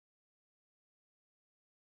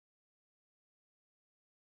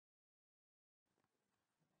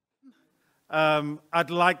I'd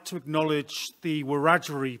like to acknowledge the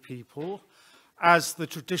Wiradjuri people as the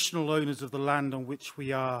traditional owners of the land on which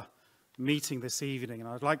we are meeting this evening. And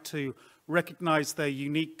I'd like to recognise their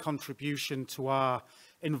unique contribution to our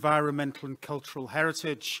environmental and cultural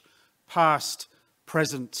heritage, past,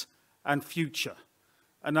 present and future.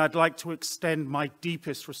 And I'd like to extend my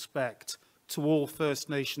deepest respect to all First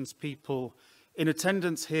Nations people in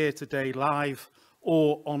attendance here today, live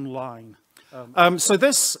or online. So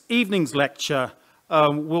this evening's lecture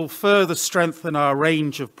will further strengthen our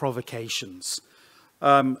range of provocations,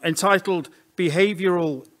 entitled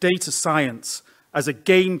Behavioural Data Science as a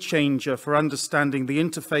Game Changer for Understanding the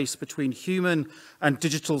Interface Between Human and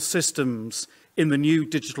Digital Systems in the New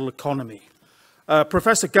Digital Economy.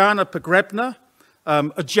 Professor Ganna Pogrebna,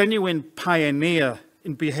 a genuine pioneer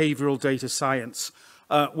in behavioural data science,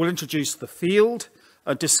 will introduce the field,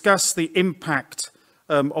 discuss the impact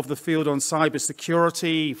of the field on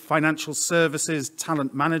cybersecurity, financial services,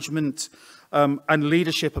 talent management, and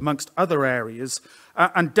leadership, amongst other areas,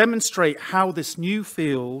 and demonstrate how this new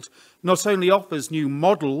field not only offers new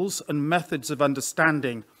models and methods of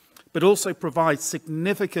understanding, but also provides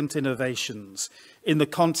significant innovations in the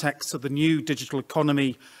context of the new digital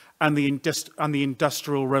economy and the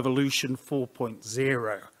Industrial Revolution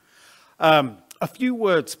 4.0. A few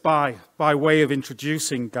words by way of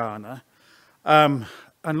introducing Ganna. And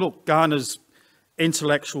look, Ganna's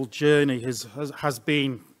intellectual journey has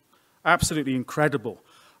been absolutely incredible.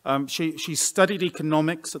 She studied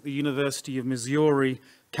economics at the University of Missouri,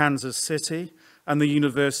 Kansas City, and the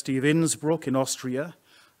University of Innsbruck in Austria.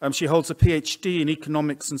 She holds a PhD in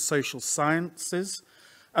economics and social sciences.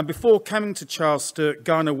 And before coming to Charles Sturt,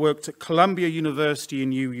 Ganna worked at Columbia University in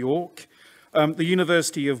New York, the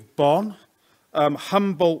University of Bonn,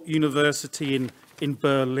 Humboldt University in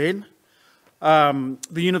Berlin, the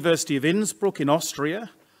University of Innsbruck in Austria,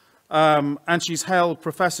 and she's held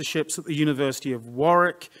professorships at the University of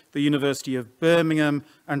Warwick, the University of Birmingham,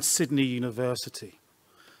 and Sydney University.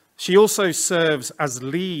 She also serves as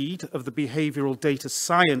lead of the Behavioural Data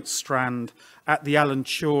Science strand at the Alan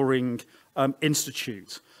Turing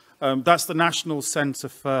Institute. That's the National Centre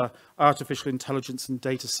for Artificial Intelligence and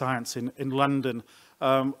Data Science in London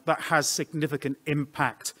that has significant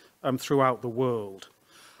impact throughout the world.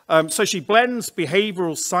 So she blends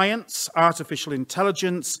behavioural science, artificial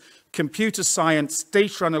intelligence, computer science,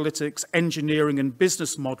 data analytics, engineering and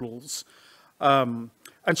business models. And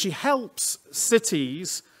she helps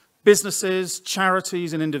cities, businesses,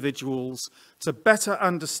 charities and individuals to better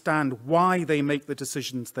understand why they make the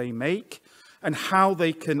decisions they make and how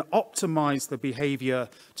they can optimize the behavior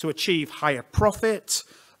to achieve higher profit,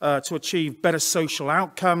 to achieve better social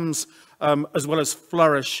outcomes, as well as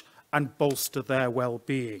flourish and bolster their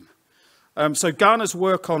well-being. So Ganna's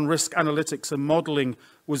work on risk analytics and modelling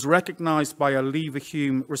was recognised by a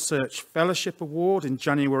Leverhulme Research Fellowship Award in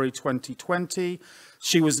January 2020.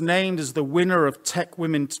 She was named as the winner of Tech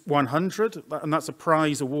Women 100, and that's a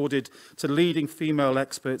prize awarded to leading female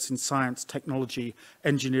experts in science, technology,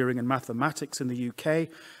 engineering and mathematics in the UK.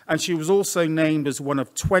 And she was also named as one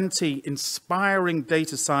of 20 inspiring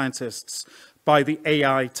data scientists by the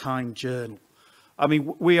AI Time Journal. I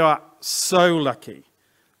mean, we are so lucky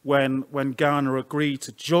when Ganna agreed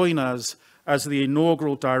to join us as the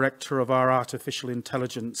inaugural director of our Artificial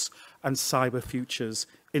Intelligence and Cyber Futures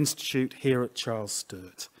Institute here at Charles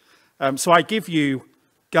Sturt. So I give you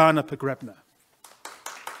Ganna Pogrebna.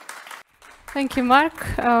 Thank you, Mark.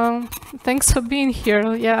 Thanks for being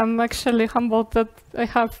here. Yeah, I'm actually humbled that I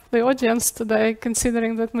have the audience today,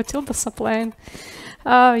 considering that Matilda's applying. So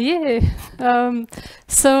I'm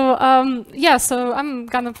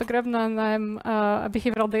Ganna Pogrebna and I'm a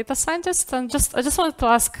behavioral data scientist. And I just wanted to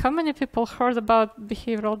ask, how many people heard about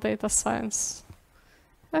behavioral data science?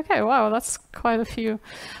 Okay, wow, that's quite a few.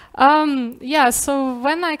 So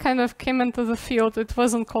when I kind of came into the field, it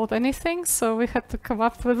wasn't called anything, so we had to come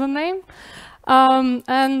up with a name.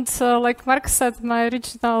 Like Mark said, my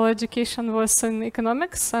original education was in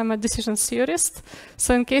economics. I'm a decision theorist.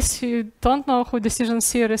 So in case you don't know who decision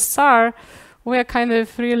theorists are, we're kind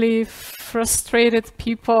of really frustrated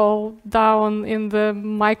people down in the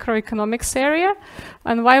microeconomics area.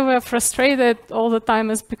 And why we're frustrated all the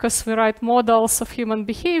time is because we write models of human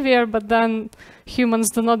behavior, but then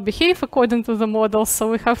humans do not behave according to the models,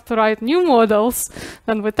 so we have to write new models,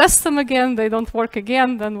 then we test them again, they don't work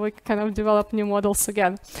again, then we kind of develop new models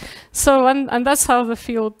again. So, and that's how the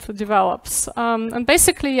field develops. And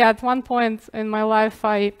basically, at one point in my life,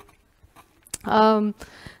 I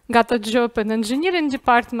got a job in engineering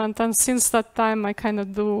department, and since that time I kind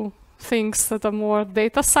of do things that are more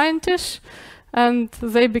data scientist, and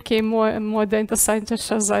they became more and more data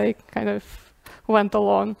scientists as I kind of went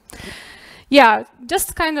along. Yeah,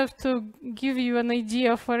 just kind of to give you an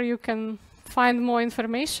idea of where you can find more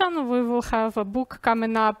information, we will have a book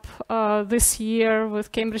coming up this year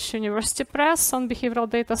with Cambridge University Press on behavioral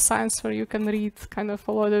data science, where you can read kind of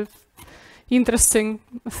a lot of interesting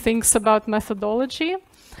things about methodology.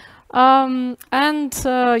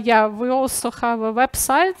 Yeah, we also have a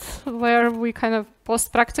website where we kind of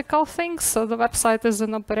post practical things. So the website is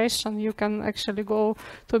in operation. You can actually go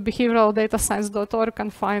to behavioraldatascience.org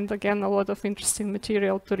and find, again, a lot of interesting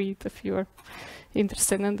material to read if you're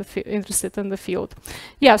interested in the field.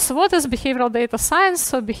 Yeah, so what is behavioral data science?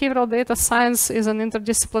 So behavioral data science is an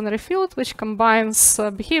interdisciplinary field which combines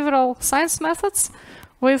behavioral science methods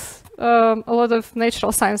with a lot of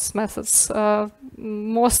natural science methods,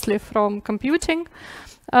 mostly from computing.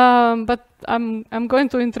 But I'm going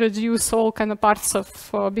to introduce all kind of parts of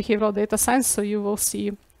behavioral data science, so you will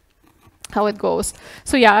see how it goes.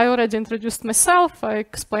 So yeah, I already introduced myself. I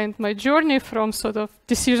explained my journey from sort of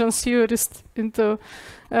decision theorist into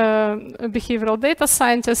a behavioral data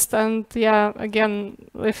scientist. And yeah, again,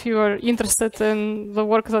 if you are interested in the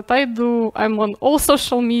work that I do, I'm on all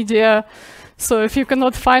social media. So if you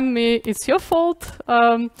cannot find me, it's your fault.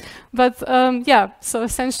 Yeah, so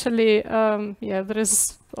essentially, yeah, there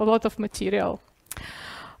is a lot of material.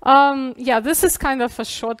 Yeah, this is kind of a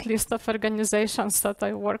short list of organizations that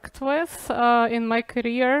I worked with in my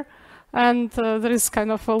career. And there is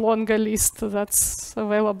kind of a longer list that's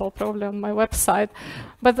available probably on my website.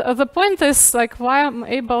 But the point is, like, why I'm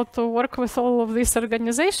able to work with all of these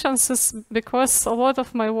organizations is because a lot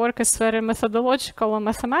of my work is very methodological and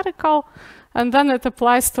mathematical. And then it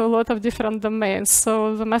applies to a lot of different domains.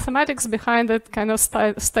 So the mathematics behind it kind of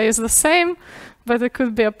stays the same, but it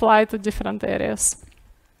could be applied to different areas.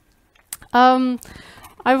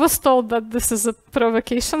 I was told that this is a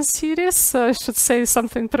provocation series, so I should say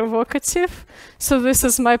something provocative. So this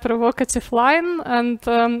is my provocative line, and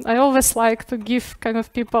I always like to give kind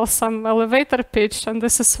of people some elevator pitch, and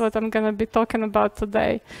this is what I'm going to be talking about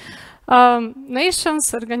today.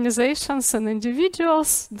 Nations, organizations, and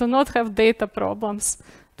individuals do not have data problems.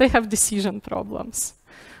 They have decision problems.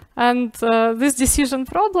 And these decision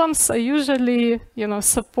problems are usually,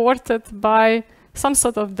 supported by some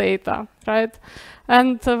sort of data, right?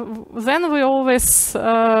 And then we always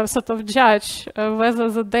sort of judge whether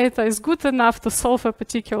the data is good enough to solve a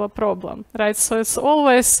particular problem, right? So it's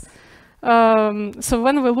always, so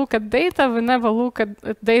when we look at data, we never look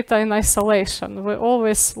at data in isolation. We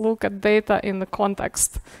always look at data in the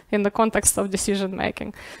context of decision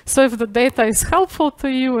making. So if the data is helpful to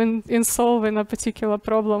you in solving a particular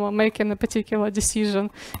problem or making a particular decision,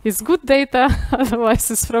 it's good data,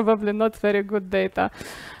 otherwise it's probably not very good data.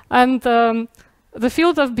 And the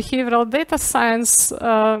field of behavioral data science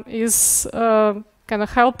is kind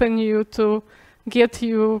of helping you to get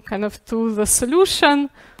you kind of to the solution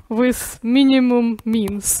with minimum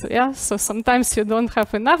means. Yeah, so sometimes you don't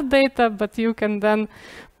have enough data, but you can then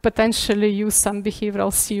potentially use some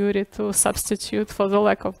behavioral theory to substitute for the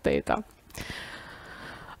lack of data.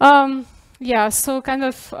 Yeah, so kind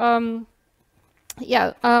of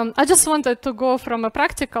I just wanted to go from a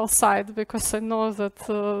practical side, because I know that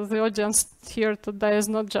the audience here today is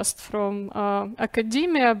not just from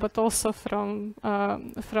academia, but also from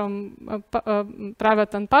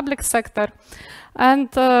private and public sector. And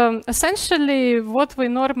essentially, what we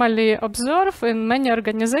normally observe in many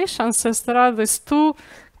organizations is there are these two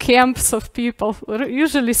camps of people,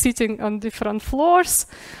 usually sitting on different floors.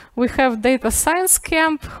 We have data science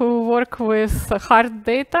camp who work with hard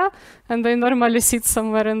data, and they normally sit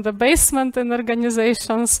somewhere in the basement in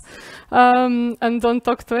organizations and don't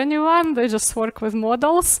talk to anyone. They just work with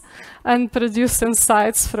models and produce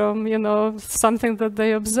insights from, something that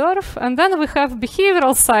they observe. And then we have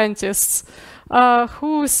behavioral scientists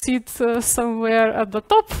who sit somewhere at the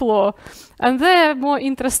top floor, and they're more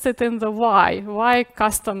interested in the why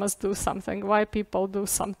customers do something, why people do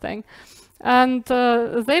something. And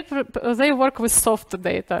they work with soft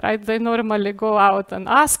data, right? They normally go out and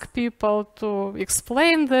ask people to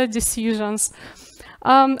explain their decisions.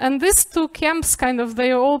 And these two camps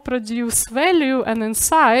they all produce value and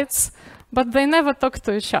insights, but they never talk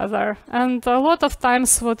to each other. And a lot of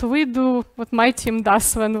times what we do, what my team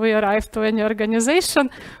does when we arrive to any organization,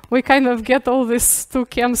 we kind of get all these two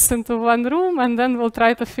camps into one room, and then we'll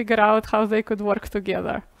try to figure out how they could work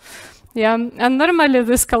together. Yeah, and normally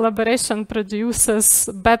this collaboration produces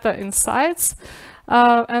better insights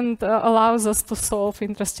and allows us to solve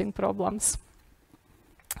interesting problems.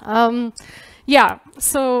 Yeah,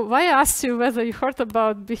 so why I asked you whether you heard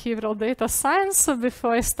about behavioral data science. So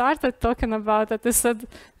before I started talking about it, I said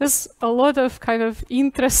there's a lot of kind of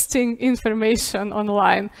interesting information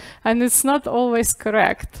online, and it's not always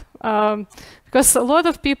correct. Because a lot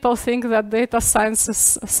of people think that data science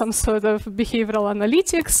is some sort of behavioral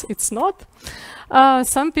analytics. It's not.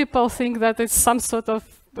 Some people think that it's some sort of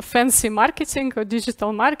fancy marketing or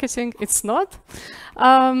digital marketing. It's not.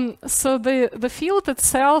 So the field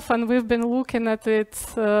itself, and we've been looking at it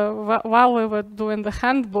while we were doing the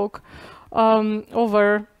handbook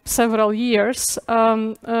over several years,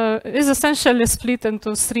 is essentially split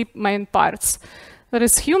into three main parts. There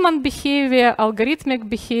is human behavior, algorithmic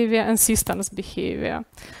behavior, and systems behavior.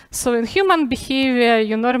 So in human behavior,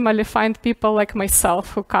 you normally find people like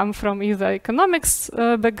myself who come from either economics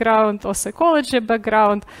background or psychology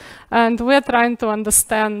background, and we're trying to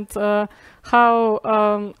understand how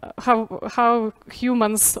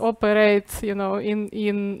humans operate, you know,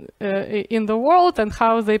 in the world, and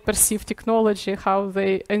how they perceive technology, how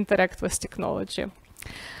they interact with technology.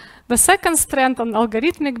 The second strand on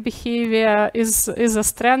algorithmic behavior is a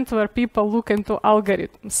strand where people look into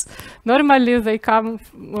algorithms. Normally, they come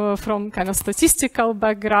from kind of statistical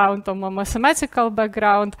background or more mathematical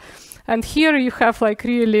background. And here you have like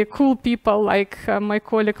really cool people like my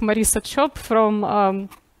colleague Marisa Chop from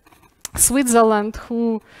Switzerland,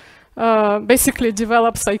 who basically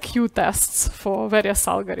develops IQ tests for various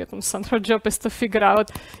algorithms, and her job is to figure out,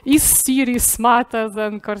 is Siri smarter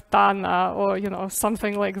than Cortana, or, you know,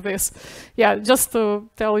 something like this. Yeah, just to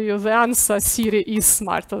tell you the answer, Siri is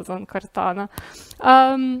smarter than Cortana.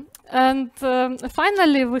 And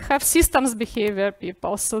finally, we have systems behavior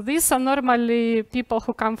people. So these are normally people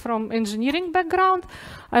who come from engineering background,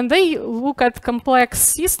 and they look at complex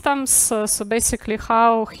systems. So basically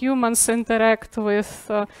how humans interact with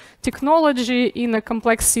technology in a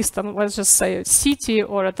complex system, let's just say a city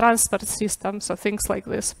or a transport system, so things like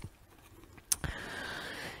this.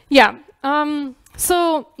 Yeah.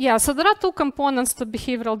 So there are two components to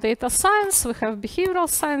behavioral data science. We have behavioral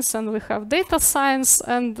science and we have data science.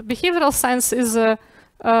 And behavioral science is a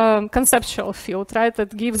conceptual field, right?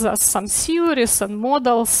 That gives us some theories and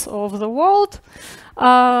models of the world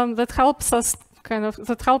that help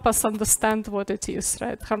us understand what it is,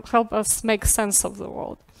 right? Help us make sense of the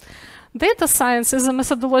world. Data science is a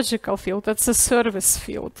methodological field. It's a service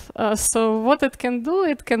field. So what it can do,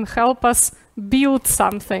 it can help us build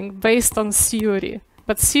something based on theory.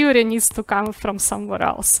 But theory needs to come from somewhere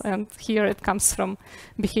else. And here it comes from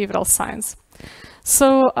behavioral science.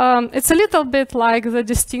 So it's a little bit like the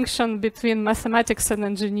distinction between mathematics and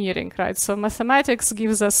engineering, right? So mathematics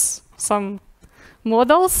gives us some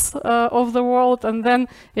models of the world, and then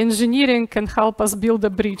engineering can help us build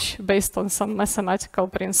a bridge based on some mathematical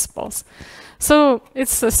principles. So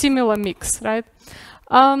it's a similar mix, right?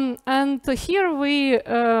 And here we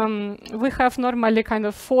have normally kind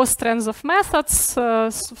of 4 strands of methods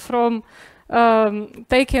from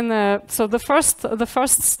taking so the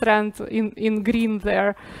first strand in green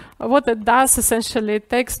there. What it does essentially, it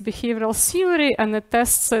takes behavioral theory and it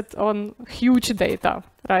tests it on huge data,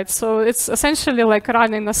 right? So it's essentially like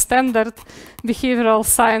running a standard behavioral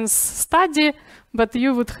science study, but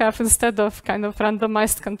you would have, instead of kind of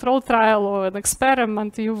randomized control trial or an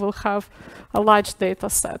experiment, you will have a large data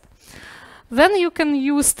set. Then you can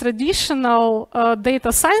use traditional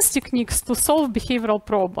data science techniques to solve behavioral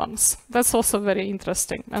problems. That's also very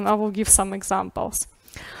interesting, and I will give some examples.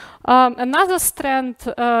 Another strand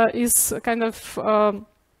is kind of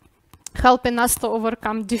helping us to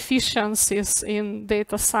overcome deficiencies in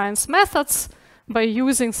data science methods by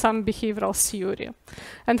using some behavioral theory.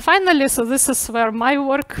 And finally, so this is where my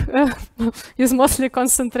work is mostly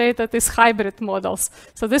concentrated, is hybrid models.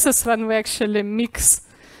 So this is when we actually mix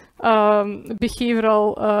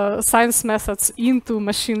behavioral science methods into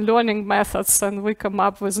machine learning methods, and we come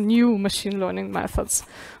up with new machine learning methods,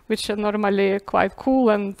 which are normally quite cool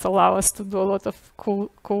and allow us to do a lot of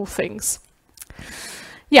cool things.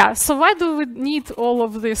 Yeah, so why do we need all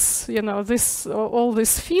of this, you know, all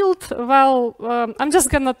this field? Well, I'm just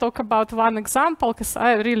gonna talk about one example because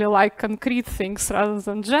I really like concrete things rather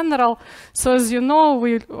than general. So as you know,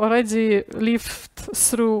 we already lived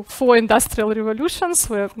through 4 industrial revolutions.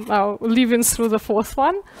 We're now living through the 4th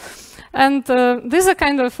one. And these are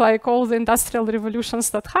kind of like all the industrial revolutions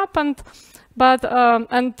that happened, but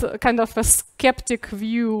and kind of a skeptic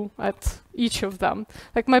view at each of them.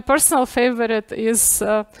 Like my personal favorite is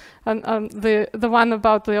the one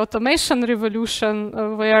about the automation revolution,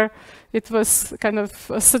 where it was kind of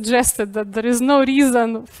suggested that there is no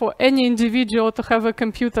reason for any individual to have a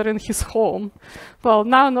computer in his home. Well,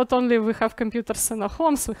 now not only we have computers in our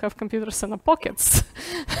homes, we have computers in our pockets.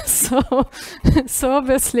 So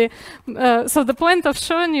obviously, so the point of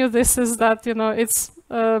showing you this is that, you know, it's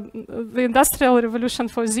the Industrial Revolution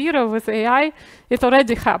 4.0 with AI, it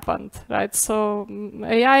already happened, right? So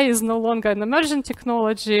AI is no longer an emerging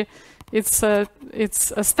technology. It's a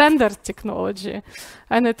standard technology,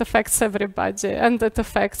 and it affects everybody, and it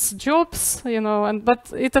affects jobs, you know.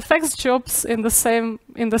 But it affects jobs in the same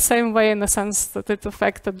way, in the sense that it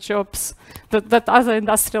affected jobs that other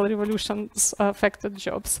industrial revolutions affected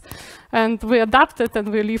jobs, and we adapted and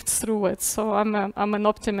we lived through it. So I'm an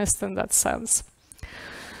optimist in that sense.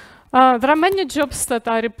 There are many jobs that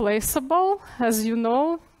are replaceable, as you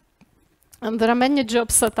know. And there are many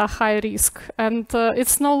jobs that are high risk. And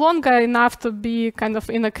it's no longer enough to be kind of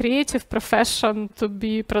in a creative profession to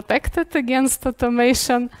be protected against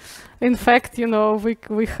automation. In fact, you know,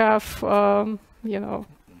 we have, you know,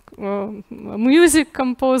 music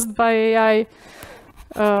composed by AI.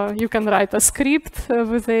 You can write a script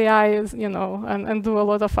with AI, you know, and do a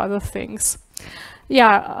lot of other things.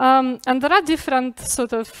 Yeah, and there are different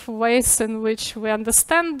sort of ways in which we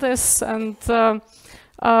understand this, and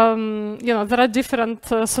you know, there are different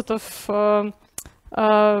sort of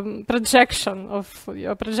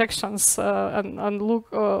projections and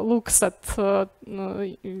looks at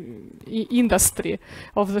industry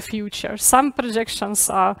of the future. Some projections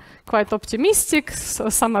are quite optimistic, so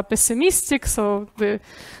some are pessimistic. So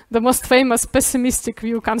the most famous pessimistic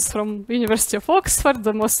view comes from University of Oxford.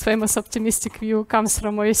 The most famous optimistic view comes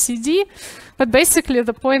from OECD. But basically,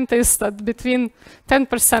 the point is that between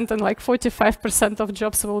 10% and like 45% of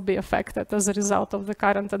jobs will be affected as a result of the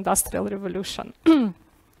current industrial revolution.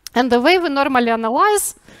 And the way we normally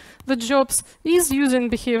analyze the jobs is using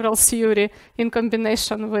behavioral theory in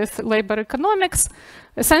combination with labor economics.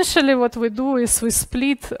 Essentially, what we do is we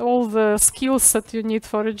split all the skills that you need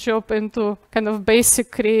for a job into kind of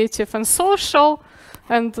basic, creative, and social.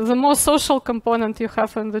 And the more social component you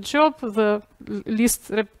have in the job, the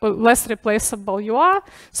less replaceable you are.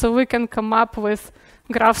 So we can come up with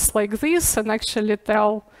graphs like this and actually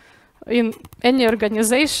tell in any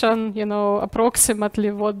organization, you know,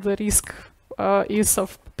 approximately what the risk is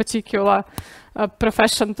of particular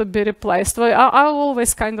profession to be replaced. Well, I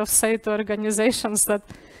always kind of say to organizations that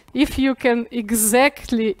if you can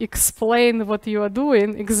exactly explain what you are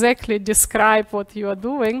doing, exactly describe what you are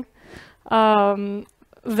doing,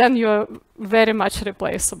 then you're very much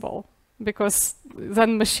replaceable, because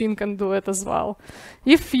then machine can do it as well.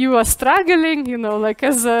 If you are struggling, you know, like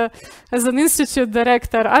as an institute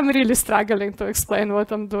director, I'm really struggling to explain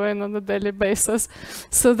what I'm doing on a daily basis.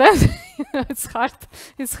 So then it's hard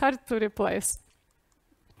to replace.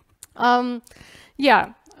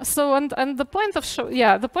 Yeah. So and the point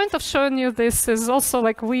of showing you this is also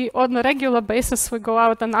like we on a regular basis we go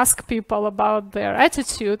out and ask people about their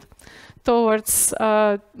attitude towards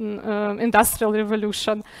industrial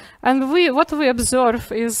revolution, and what we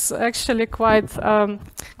observe is actually quite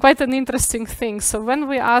an interesting thing. So when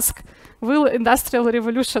we ask, will industrial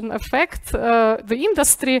revolution affect the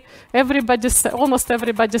industry, almost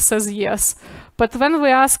everybody says yes. But when we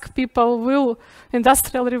ask people, will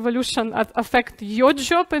industrial revolution affect your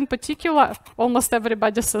job in particular, almost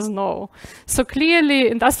everybody says no. So clearly,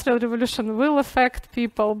 industrial revolution will affect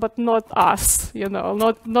people, but not us, you know,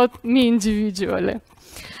 not me individually.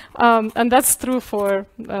 And that's true for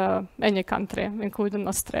any country, including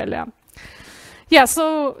Australia. Yeah,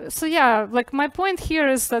 so yeah, like my point here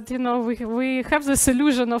is that, you know, we have this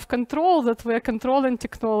illusion of control, that we are controlling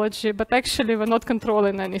technology, but actually we're not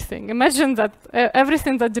controlling anything. Imagine that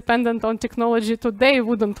everything that dependent on technology today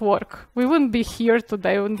wouldn't work. We wouldn't be here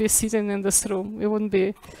today, we wouldn't be sitting in this room, you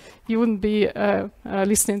wouldn't be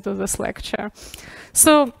listening to this lecture.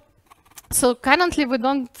 So currently we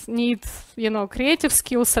don't need, you know, creative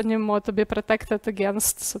skills anymore to be protected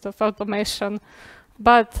against sort of automation.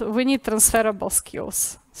 But we need transferable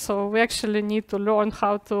skills. So we actually need to learn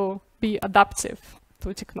how to be adaptive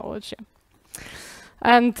to technology.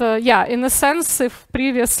 And yeah, in a sense, if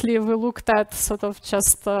previously we looked at sort of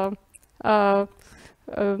just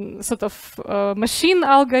machine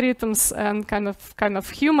algorithms and kind of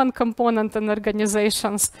human component in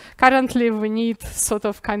organizations, currently we need sort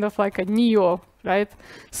of kind of like a neo, right?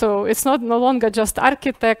 So it's no longer just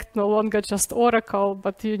architect, no longer just Oracle,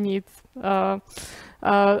 but you need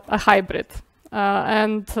a hybrid.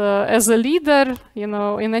 And as a leader, you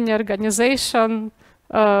know, in any organization,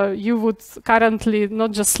 you would currently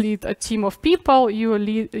not just lead a team of people, you're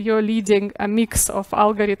leading a mix of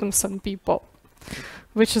algorithms and people,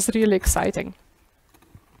 which is really exciting.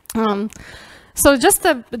 So just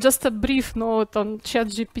a brief note on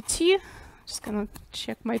ChatGPT. Just gonna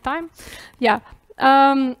check my time. Yeah.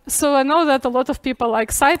 So I know that a lot of people are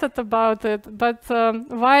excited about it, but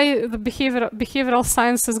why the behavioral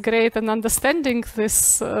science is great in understanding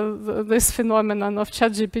this phenomenon of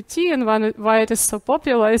ChatGPT and why it is so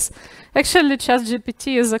popular is actually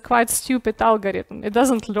ChatGPT is a quite stupid algorithm. It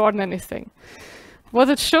doesn't learn anything. What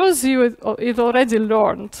it shows you, it already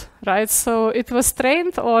learned, right? So it was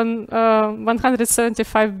trained on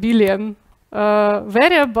 175 billion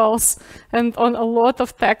variables and on a lot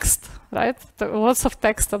of text, right? Lots of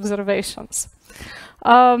text observations.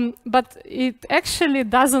 But it actually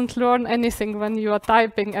doesn't learn anything when you are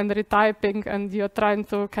typing and retyping and you're trying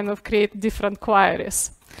to kind of create different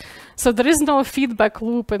queries. So there is no feedback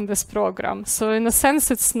loop in this program. So in a sense,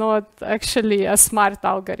 it's not actually a smart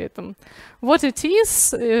algorithm. What it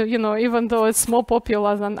is, you know, even though it's more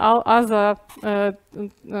popular than other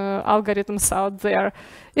algorithms out there,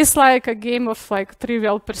 it's like a game of like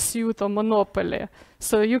Trivial Pursuit or Monopoly.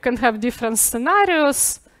 So you can have different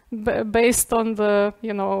scenarios based on the,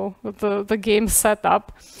 you know, the game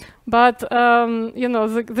setup, but you know,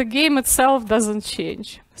 the game itself doesn't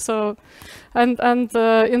change. So, and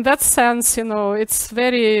in that sense, you know, it's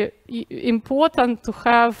very important to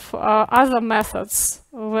have other methods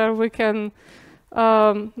where we can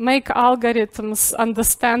make algorithms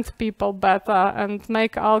understand people better and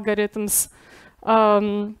make algorithms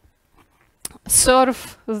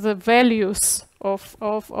serve the values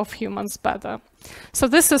of humans better. So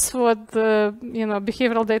this is what the, you know,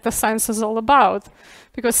 behavioral data science is all about,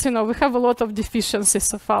 because, you know, we have a lot of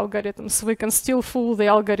deficiencies of algorithms. We can still fool the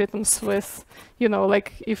algorithms with, you know,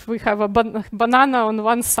 like if we have a banana on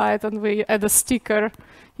one side and we add a sticker,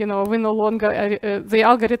 you know, we no longer, the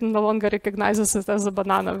algorithm no longer recognizes it as a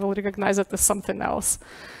banana, will recognize it as something else.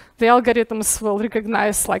 The algorithms will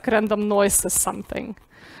recognize like random noise as something,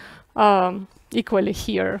 equally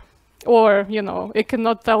here. Or, you know, it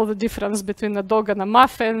cannot tell the difference between a dog and a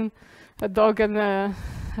muffin, a dog and a,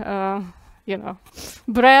 you know,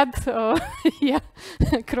 bread, yeah,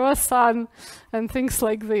 croissant, and things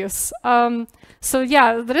like this. So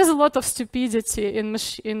yeah, there is a lot of stupidity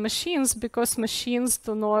in machines because machines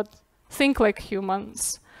do not think like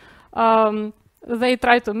humans. They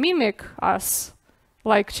try to mimic us,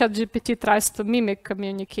 like ChatGPT tries to mimic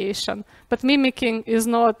communication, but mimicking is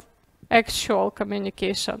not actual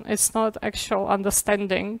communication. It's not actual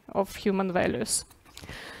understanding of human values.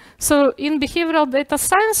 So in behavioral data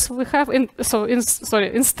science, we have, in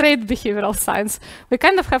straight behavioral science, we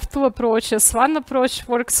kind of have two approaches. One approach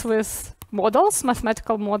works with models,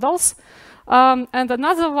 mathematical models, and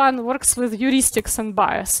another one works with heuristics and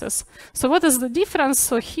biases. So what is the difference?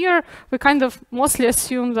 So here, we kind of mostly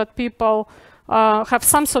assume that people have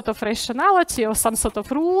some sort of rationality or some sort of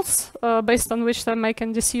rules based on which they're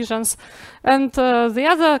making decisions. And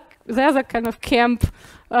the other kind of camp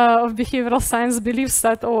of behavioral science believes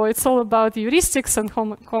that, oh, it's all about heuristics and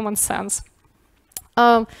common sense.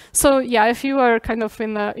 So yeah, if you are kind of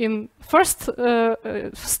in first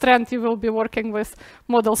strand, you will be working with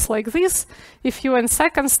models like this. If you are in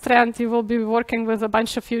second strand, you will be working with a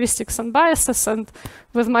bunch of heuristics and biases. And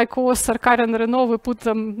with my co-author Karen Renaud, we put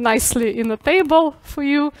them nicely in a table for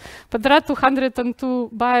you. But there are 202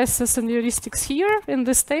 biases and heuristics here in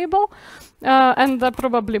this table, and there are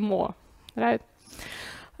probably more, right?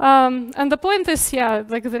 And the point is, yeah,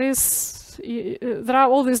 like there are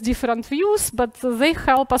all these different views, but they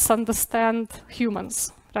help us understand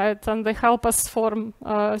humans, right? And they help us form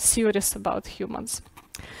theories about humans.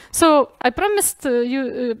 So I promised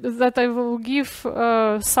you that I will give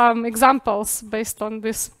some examples based on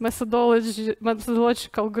these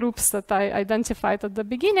methodological groups that I identified at the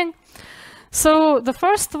beginning. So the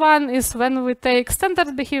first one is when we take standard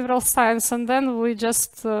behavioral science and then we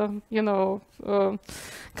just, you know,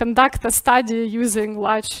 conduct a study using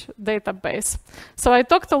large database. So I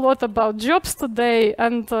talked a lot about jobs today,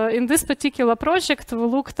 and in this particular project, we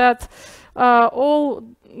looked at all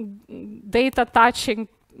data touching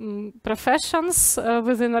professions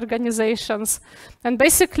within organizations. And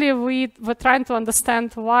basically, we were trying to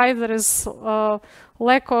understand why there is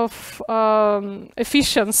lack of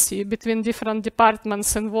efficiency between different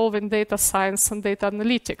departments involved in data science and data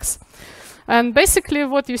analytics. And basically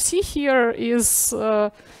what you see here is,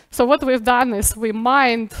 so what we've done is we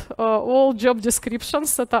mined all job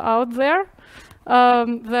descriptions that are out there,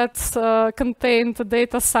 that contained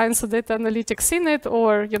data science or data analytics in it,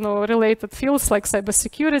 or related fields like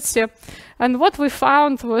cybersecurity. And what we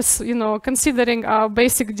found was, considering our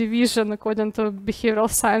basic division according to behavioral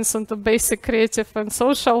science into basic, creative, and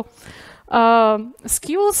social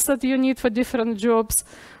skills that you need for different jobs.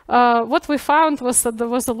 What we found was that there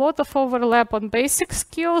was a lot of overlap on basic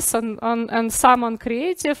skills and some on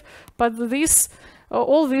creative, but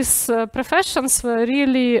all these professions were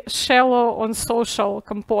really shallow on social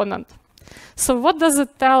component. So what does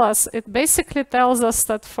it tell us? It basically tells us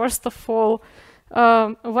that, first of all,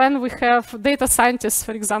 when we have data scientists,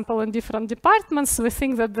 for example, in different departments, we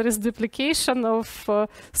think that there is duplication of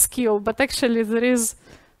skill, but actually there is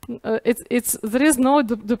no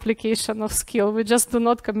duplication of skill. We just do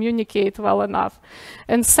not communicate well enough.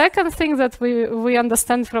 And second thing that we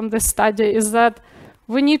understand from this study is that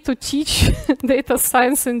we need to teach data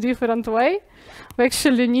science in different way. We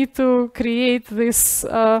actually need to create this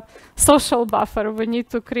social buffer. We need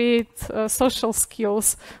to create social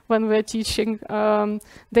skills when we're teaching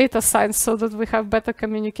data science, so that we have better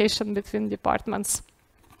communication between departments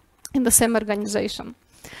in the same organization.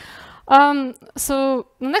 So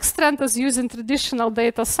the next trend is using traditional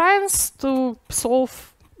data science to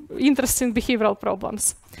solve interesting behavioral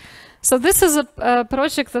problems. So this is a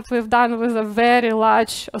project that we've done with a very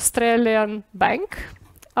large Australian bank.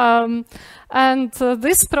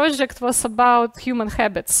 This project was about human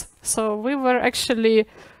habits. So we were actually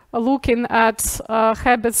looking at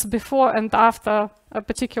habits before and after a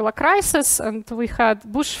particular crisis, and we had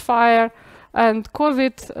bushfire and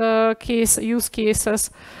COVID use cases.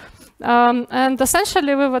 And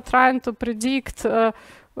essentially we were trying to predict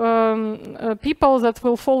people that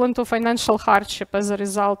will fall into financial hardship as a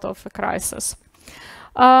result of a crisis.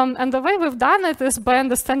 And the way we've done it is by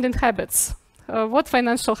understanding habits. What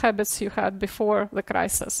financial habits you had before the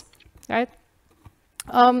crisis, right?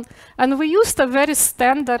 And we used a very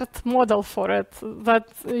standard model for it that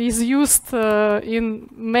is used in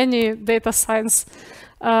many data science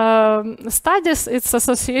studies. It's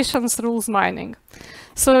associations rules mining.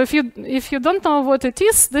 So if you don't know what it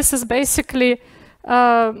is, this is basically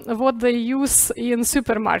what they use in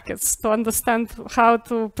supermarkets to understand how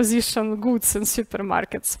to position goods in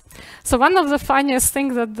supermarkets. So one of the funniest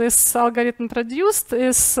things that this algorithm produced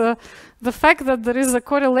is the fact that there is a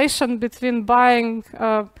correlation between buying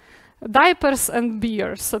diapers and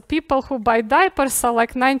beer. So people who buy diapers are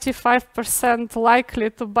like 95%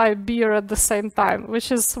 likely to buy beer at the same time,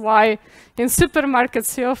 which is why in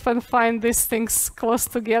supermarkets you often find these things close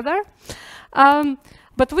together.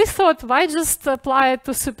 But we thought, why just apply it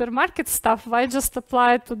to supermarket stuff? Why just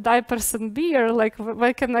apply it to diapers and beer? Like,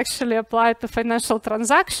 we can actually apply it to financial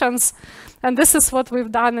transactions. And this is what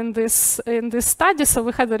we've done in this study. So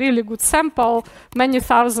we had a really good sample, many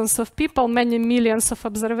thousands of people, many millions of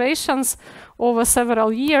observations over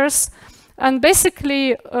several years. And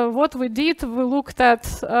basically, what we did, we looked at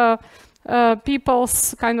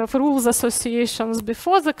people's kind of rules associations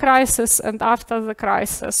before the crisis and after the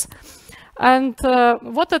crisis. And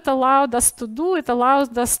what it allowed us to do, it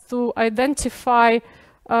allowed us to identify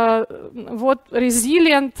what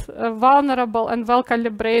resilient, vulnerable, and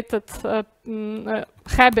well-calibrated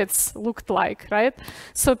habits looked like, right?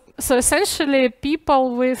 So essentially,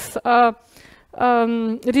 people with who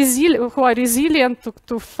are resilient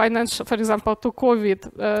to financial, for example, to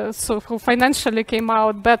COVID, so who financially came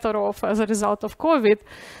out better off as a result of COVID,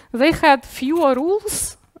 they had fewer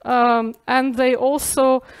rules. And they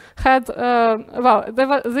also had,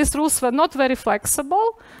 these rules were not very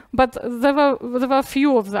flexible, but there were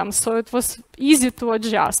few of them, so it was easy to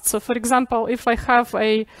adjust. So, for example, if I have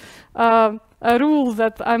a rule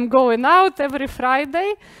that I'm going out every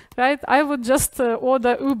Friday, right, I would just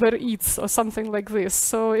order Uber Eats or something like this.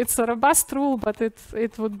 So it's a robust rule, but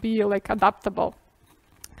it would be like adaptable.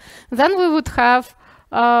 Then we would have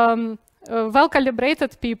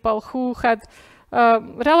well-calibrated people who had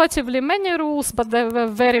relatively many rules, but they were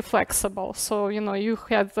very flexible. So, you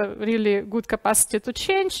had a really good capacity to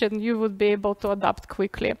change and you would be able to adapt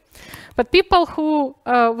quickly. But people who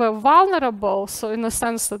were vulnerable, so in a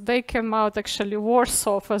sense that they came out actually worse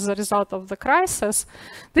off as a result of the crisis,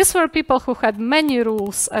 these were people who had many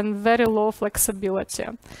rules and very low flexibility.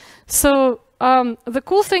 So the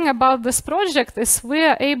cool thing about this project is we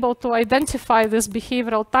are able to identify these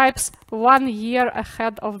behavioral types 1 year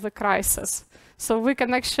ahead of the crisis. So we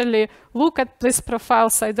can actually look at these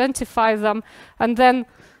profiles, identify them, and then,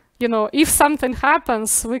 if something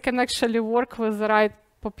happens, we can actually work with the right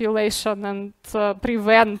population and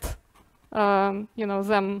prevent,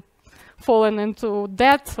 them falling into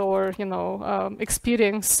debt or,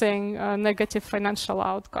 experiencing negative financial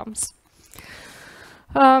outcomes.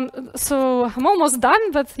 So I'm almost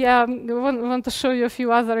done, but yeah, I want to show you a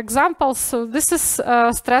few other examples. So this is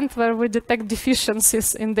a strand where we detect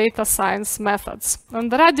deficiencies in data science methods.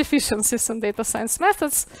 And there are deficiencies in data science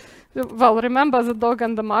methods. Well, remember the dog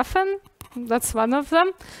and the muffin? That's one of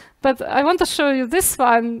them. But I want to show you this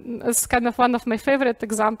one as kind of one of my favorite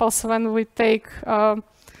examples when we take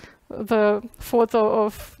the photo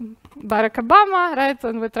of Barack Obama, right?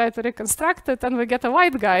 And we try to reconstruct it, and we get a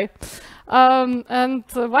white guy. And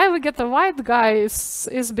why we get a white guy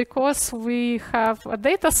is because we have a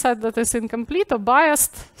data set that is incomplete or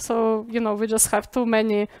biased. So, you know, we just have too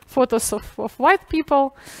many photos of white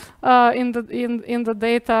people in the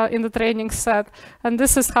data, in the training set. And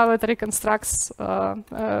this is how it reconstructs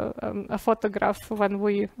a photograph when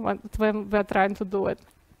we're trying to do it.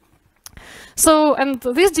 So, and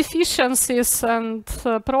these deficiencies and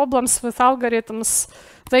problems with algorithms,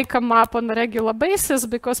 they come up on a regular basis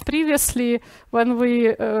because previously when we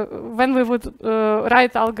would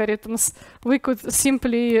write algorithms, we could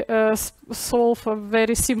simply solve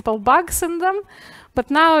very simple bugs in them.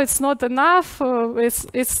 But now it's not enough.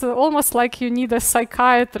 It's almost like you need a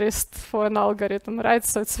psychiatrist for an algorithm, right?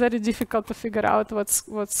 So it's very difficult to figure out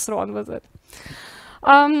what's wrong with it.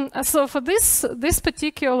 So for this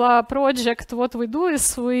particular project, what we do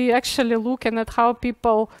is we actually looking at how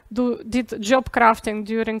people did job crafting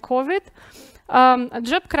during COVID.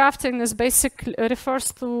 Job crafting is basically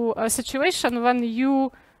refers to a situation when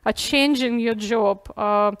you are changing your job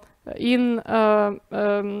during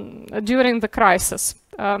the crisis.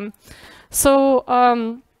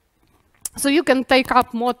 So you can take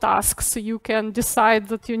up more tasks, you can decide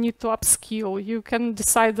that you need to upskill, you can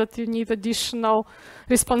decide that you need additional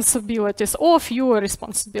responsibilities or fewer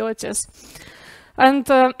responsibilities. And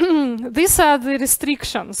these are the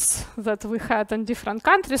restrictions that we had in different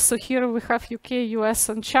countries. So here we have UK, US,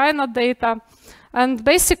 and China data. And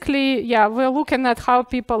basically, yeah, we're looking at how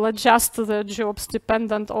people adjust their jobs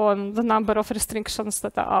dependent on the number of restrictions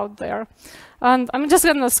that are out there. And I'm just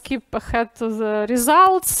going to skip ahead to the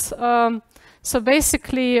results. So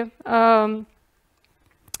basically,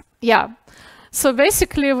 yeah. So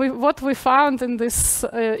basically, what we found in this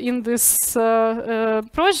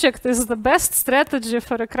project is the best strategy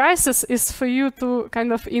for a crisis is for you to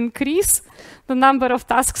kind of increase the number of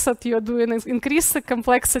tasks that you're doing, increase the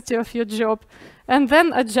complexity of your job, and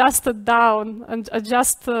then adjust it down and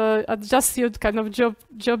adjust your kind of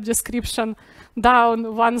job description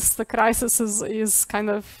down once the crisis is kind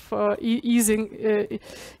of easing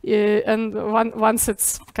and once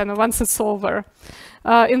it's over.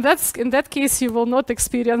 In that case, you will not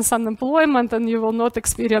experience unemployment and you will not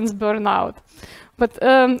experience burnout. But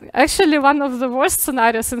actually, one of the worst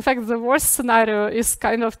scenarios, in fact, the worst scenario is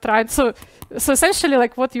kind of trying. So essentially,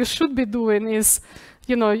 like what you should be doing is,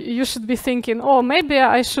 you know, you should be thinking, oh, maybe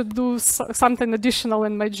I should do something additional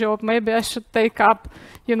in my job. Maybe I should take up,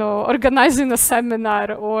 you know, organizing a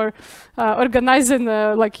seminar or organizing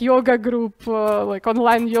a like yoga group, like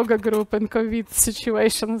online yoga group in COVID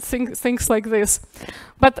situation, things like this.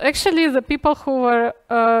 But actually, the people who were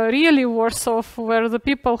really worse off were the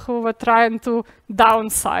people who were trying to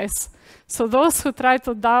downsize. So those who try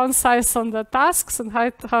to downsize on the tasks and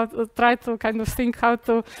try to kind of think how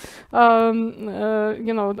to,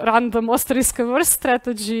 you know, run the most risk-averse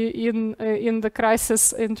strategy in the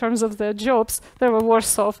crisis in terms of their jobs, they were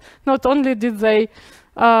worse off. Not only did they,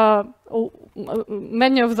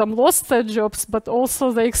 many of them lost their jobs, but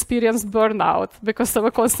also they experienced burnout because they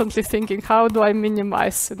were constantly thinking, how do I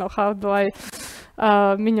minimize, you know, how do I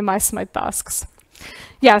minimize my tasks?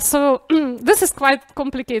 Yeah, so this is quite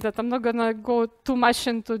complicated. I'm not going to go too much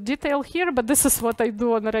into detail here, but this is what I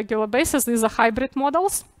do on a regular basis. These are hybrid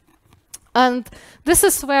models. And this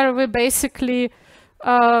is where we basically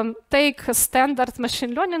take standard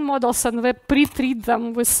machine learning models and we pre-treat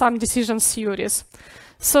them with some decision theories.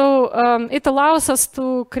 So it allows us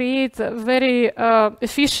to create very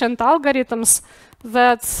efficient algorithms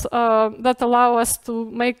that allow us to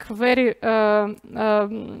make very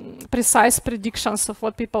precise predictions of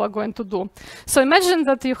what people are going to do. So imagine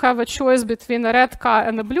that you have a choice between a red car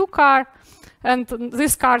and a blue car, and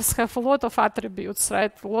these cars have a lot of attributes,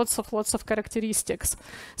 right? Lots of characteristics.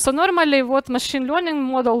 So normally what machine learning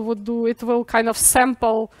model would do, it will kind of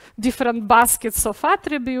sample different baskets of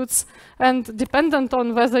attributes, and dependent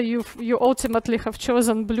on whether you ultimately have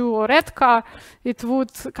chosen blue or red car, it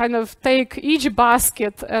would kind of take each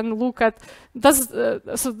basket and look at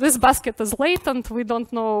so this basket is latent, we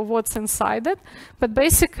don't know what's inside it, but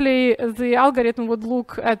basically the algorithm would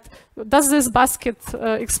look at, does this basket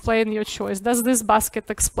explain your choice? Does this basket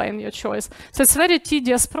explain your choice? So it's a very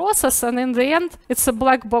tedious process, and in the end, it's a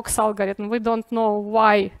black box algorithm. We don't know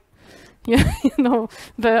why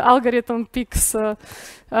the algorithm picks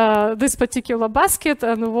this particular basket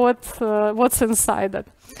and what's inside it.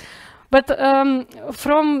 But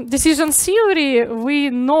from decision theory, we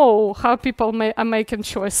know how people are making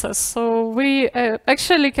choices. So we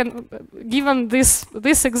actually can, given this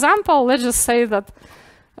example, let's just say that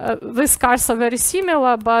these cars are very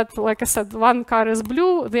similar, but like I said, one car is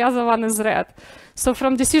blue, the other one is red. So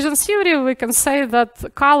from decision theory, we can say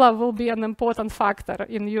that color will be an important factor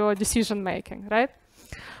in your decision making, right?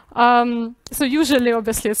 So usually,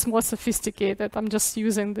 obviously, it's more sophisticated. I'm just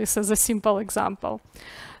using this as a simple example.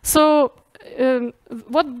 So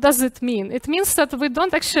what does it mean? It means that we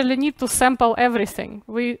don't actually need to sample everything.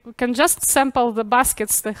 We can just sample the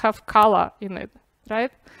baskets that have color in it,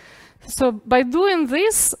 right? So by doing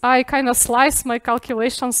this, I kind of slice my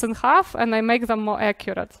calculations in half and I make them more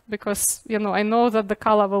accurate because, I know that the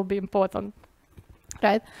color will be important,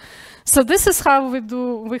 right? So this is how we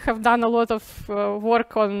do. We have done a lot of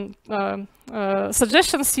work on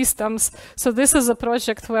suggestion systems. So this is a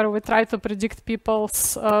project where we try to predict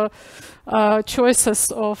people's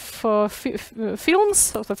choices of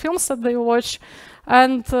films, of the films that they watch.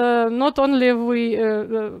 And not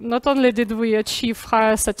only did we achieve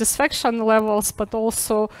higher satisfaction levels, but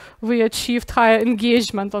also we achieved higher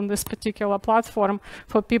engagement on this particular platform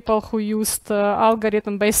for people who used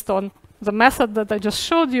algorithm based on the method that I just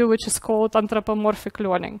showed you, which is called anthropomorphic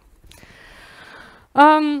learning.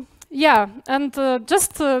 Yeah, and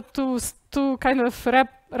just to kind of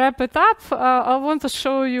wrap it up, I want to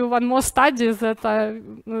show you one more study that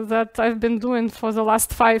I've been doing for the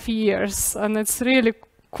last 5 years, and it's really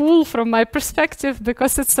cool from my perspective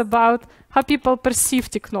because it's about how people perceive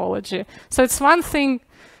technology. So it's one thing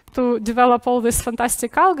to develop all these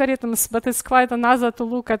fantastic algorithms, but it's quite another to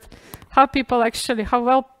look at how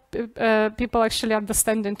well people actually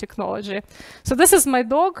understanding technology. So this is my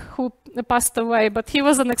dog who passed away, but he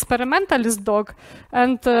was an experimentalist dog.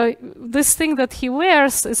 And this thing that he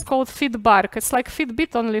wears is called FitBark. It's like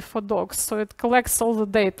Fitbit only for dogs. So it collects all the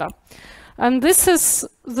data. And this is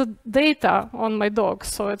the data on my dog.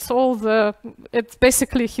 So it's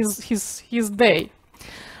basically his day.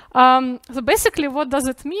 So basically, what does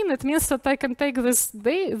it mean? It means that I can take this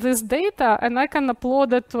data and I can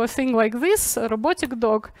upload it to a thing like this, a robotic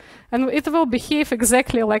dog, and it will behave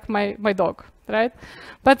exactly like my dog, right?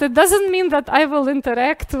 But it doesn't mean that I will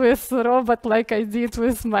interact with the robot like I did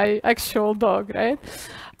with my actual dog, right?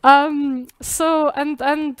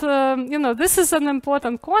 This is an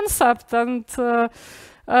important concept, and to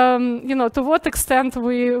what extent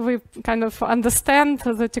we kind of understand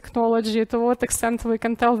the technology, to what extent we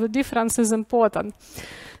can tell the difference is important.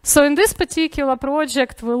 So in this particular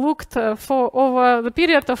project, we looked for over the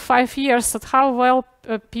period of 5 years at how well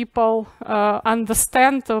people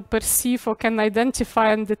understand or perceive or can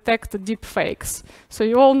identify and detect deepfakes. So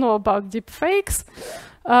you all know about deepfakes.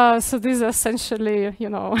 So these are essentially,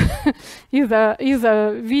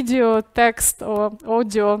 either video, text, or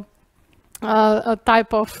audio a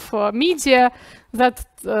type of media that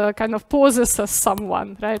kind of poses as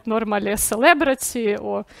someone, right? Normally a celebrity,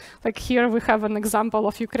 or like here we have an example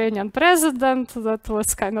of Ukrainian president that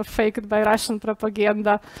was kind of faked by Russian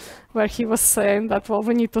propaganda, where he was saying that, well,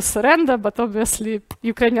 we need to surrender, but obviously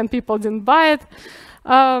Ukrainian people didn't buy it.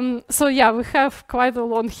 So yeah, we have quite a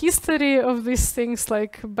long history of these things,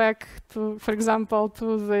 like back to, for example,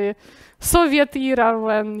 to the Soviet era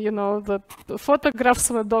when, the photographs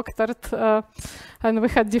were doctored and we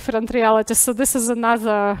had different realities. So this is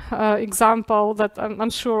another example that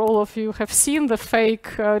I'm sure all of you have seen, the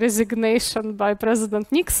fake resignation by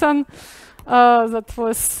President Nixon that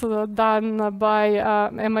was done by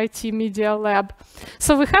MIT Media Lab.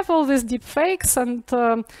 So we have all these deep fakes, and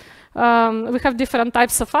we have different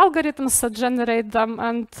types of algorithms that generate them,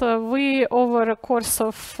 and we, over a course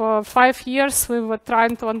of 5 years, we were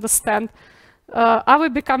trying to understand, are we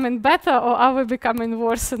becoming better or are we becoming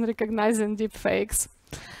worse in recognizing deepfakes?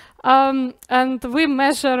 And we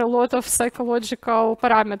measure a lot of psychological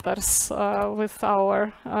parameters with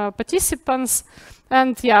our participants.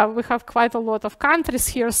 And yeah, we have quite a lot of countries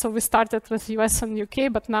here. So we started with US and UK,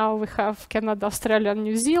 but now we have Canada, Australia, and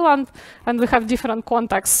New Zealand. And we have different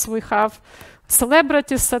contexts. We have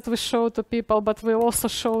celebrities that we show to people, but we also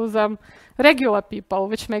show them regular people,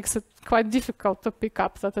 which makes it quite difficult to pick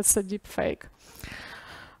up that it's a deep fake.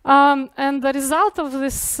 And the result of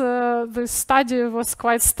this study was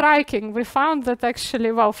quite striking. We found that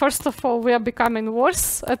actually, well, first of all, we are becoming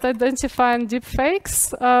worse at identifying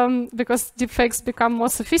deepfakes because deepfakes become more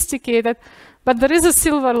sophisticated. But there is a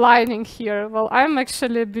silver lining here. Well, I'm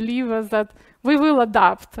actually a believer that we will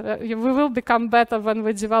adapt. We will become better when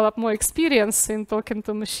we develop more experience in talking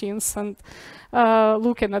to machines and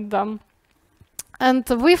looking at them. And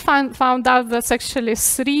we found out there's actually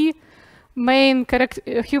 3 main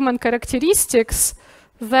human characteristics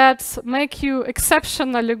that make you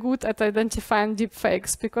exceptionally good at identifying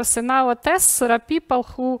deepfakes. Because in our tests, there are people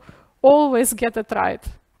who always get it right,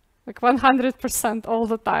 like 100% all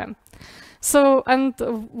the time. So, and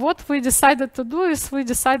what we decided to do is we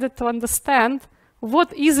decided to understand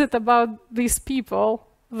what is it about these people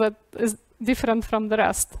that is different from the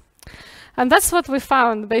rest. And that's what we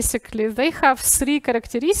found, basically. They have 3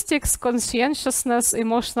 characteristics: conscientiousness,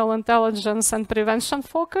 emotional intelligence, and prevention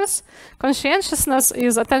focus. Conscientiousness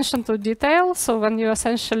is attention to detail. So when you're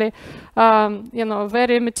essentially,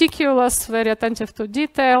 very meticulous, very attentive to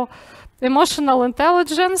detail. Emotional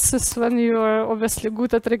intelligence is when you are obviously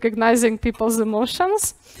good at recognizing people's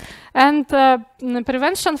emotions. And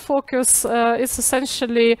prevention focus is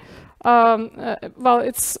essentially,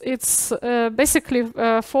 it's basically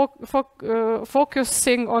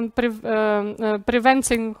focusing on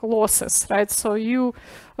preventing losses, right? So you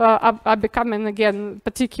are becoming, again,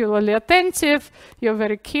 particularly attentive, you're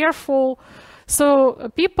very careful. So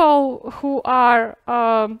people who are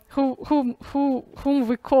whom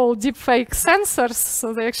we call deepfake sensors,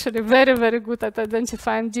 so they're actually very, very good at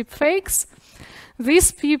identifying deepfakes.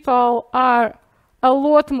 These people are a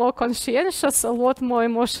lot more conscientious, a lot more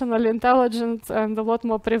emotionally intelligent, and a lot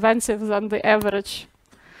more preventive than the average.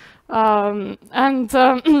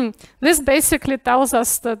 This basically tells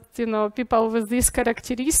us that people with these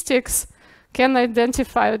characteristics can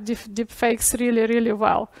identify deepfakes really, really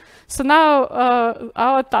well. So now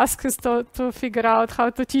our task is to figure out how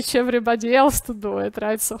to teach everybody else to do it,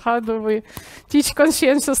 right? So how do we teach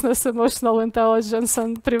conscientiousness, emotional intelligence,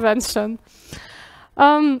 and prevention?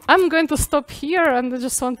 I'm going to stop here, and I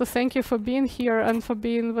just want to thank you for being here and for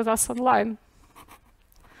being with us online.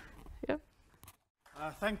 Yeah.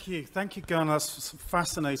 Thank you, Ganna. That's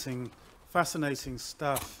fascinating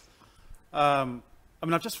stuff. I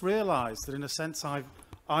mean, I've just realised that in a sense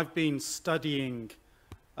I've been studying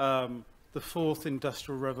the 4th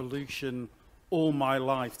Industrial Revolution all my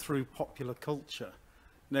life through popular culture.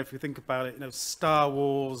 If you think about it, Star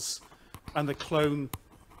Wars and the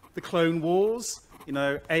Clone Wars,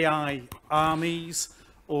 AI armies,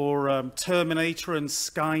 or Terminator and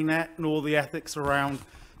Skynet and all the ethics around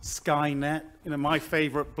Skynet. My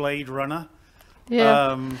favorite, Blade Runner.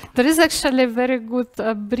 Yeah, there is actually a very good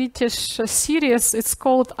British series. It's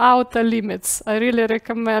called Outer Limits. I really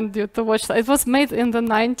recommend you to watch that. It was made in the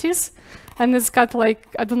 90s, and it's got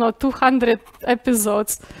 200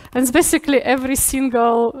 episodes. And it's basically every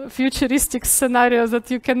single futuristic scenario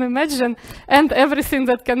that you can imagine, and everything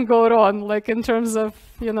that can go wrong, like in terms of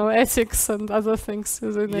ethics and other things.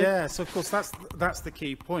 Isn't it? Yeah, so of course that's the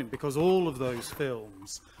key point, because all of those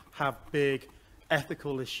films have big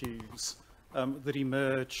ethical issues that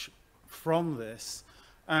emerge from this.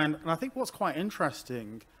 And I think what's quite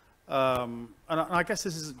interesting, and I guess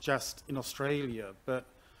this isn't just in Australia, but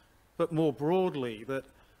more broadly, that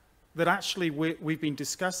actually we've been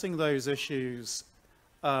discussing those issues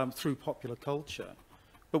through popular culture,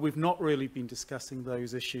 but we've not really been discussing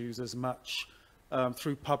those issues as much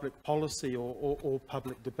through public policy or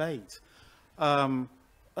public debate. And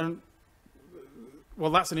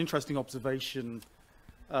well, that's an interesting observation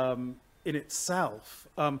in itself.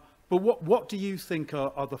 But what do you think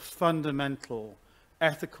are the fundamental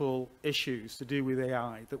ethical issues to do with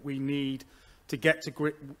AI that we need to get to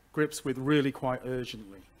grips with really quite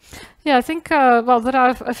urgently? Yeah, I think, well, there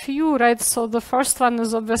are a few, right? So the first one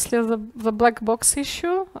is obviously the black box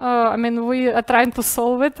issue. I mean, we are trying to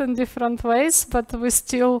solve it in different ways, but we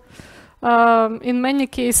still, in many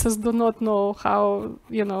cases, do not know how,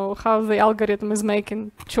 how the algorithm is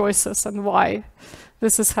making choices and why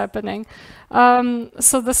this is happening.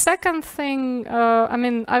 So the second thing, I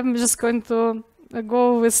mean, I'm just going to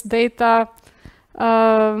go with data,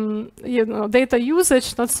 data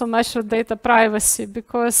usage, not so much with data privacy,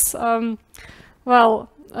 because, well,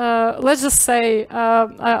 let's just say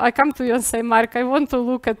I come to you and say, Mark, I want to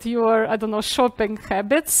look at your, I don't know, shopping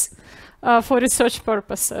habits for research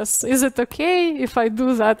purposes. Is it okay if I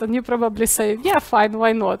do that? And you probably say, yeah, fine,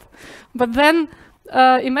 why not? But then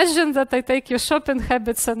imagine that I take your shopping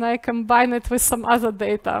habits and I combine it with some other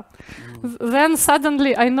data. Then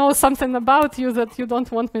suddenly I know something about you that you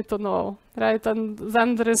don't want me to know, right? And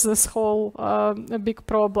then there is this whole a big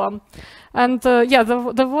problem. And yeah,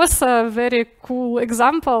 there was a very cool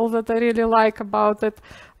example that I really like about it.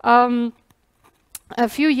 A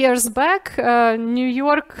few years back, New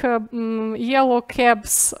York Yellow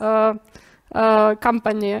Cabs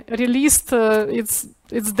company released its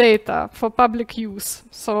data for public use.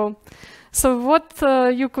 So what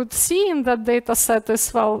you could see in that data set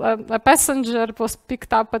is, well, a passenger was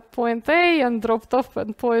picked up at point A and dropped off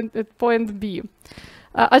at point B.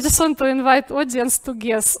 I just want to invite audience to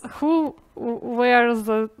guess who were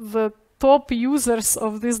the top users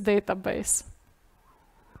of this database.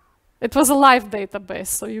 It was a live database,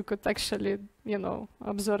 so you could actually, you know,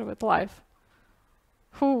 observe it live.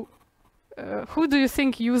 Who do you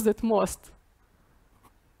think used it most?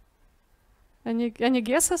 Any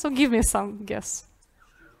guesses, or give me some guess?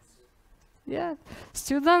 Yeah,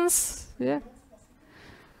 students. Yeah.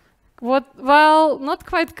 What? Well, not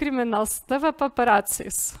quite criminals. They were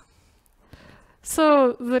paparazzis.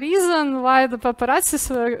 So the reason why the paparazzis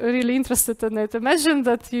were really interested in it, imagine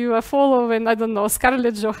that you are following, I don't know,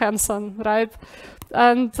 Scarlett Johansson, right?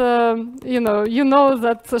 And you know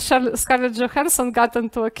that Scarlett Johansson got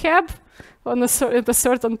into a cab at a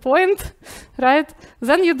certain point, right?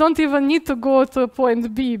 Then you don't even need to go to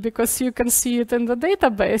point B because you can see it in the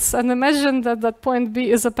database. And imagine that that point B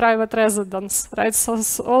is a private residence, right? So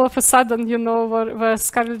all of a sudden you know where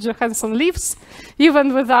Scarlett Johansson lives,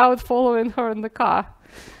 even without following her in the car,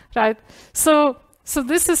 right? So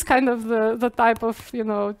this is kind of the type of, you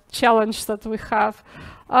know, challenge that we have.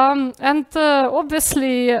 And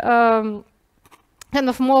obviously, kind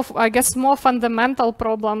of more, I guess, more fundamental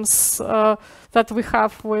problems that we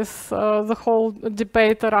have with the whole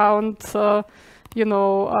debate around, you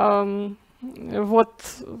know,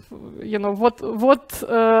 what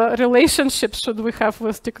relationship should we have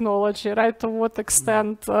with technology, right? To what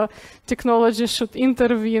extent technology should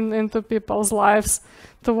intervene into people's lives?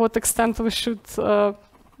 To what extent we should,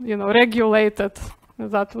 you know, regulate it?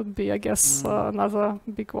 That would be, I guess, another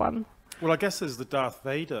big one. Well, I guess there's the Darth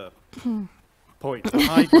Vader point, the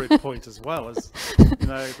hybrid point as well, as you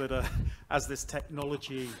know, that as this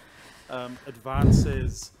technology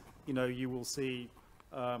advances, you know, you will see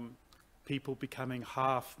people becoming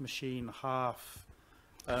half machine, half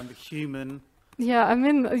human. Yeah, I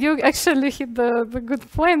mean, you actually hit the good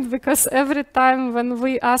point, because every time when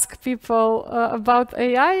we ask people about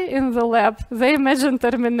AI in the lab, they imagine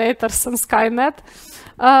Terminators and Skynet.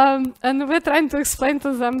 And we're trying to explain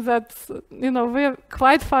to them that, you know, we're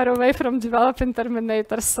quite far away from developing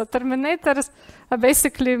Terminators. So Terminators are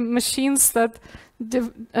basically machines that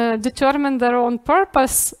determine their own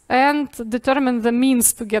purpose and determine the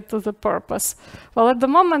means to get to the purpose. Well, at the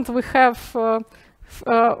moment we have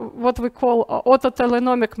what we call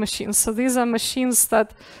autotelonomic machines. So these are machines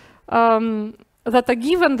that that are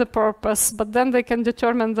given the purpose, but then they can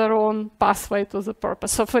determine their own pathway to the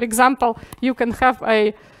purpose. So, for example, you can have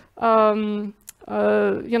a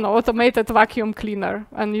you know, automated vacuum cleaner,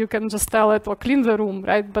 and you can just tell it, or clean the room,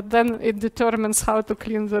 right? But then it determines how to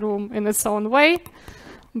clean the room in its own way.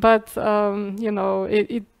 But you know,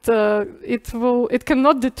 it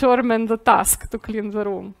cannot determine the task to clean the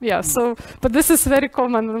room. Yeah. So, but this is very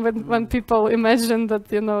common when people imagine that,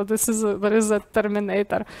 you know, there is a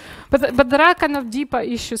Terminator. But there are kind of deeper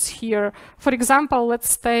issues here. For example,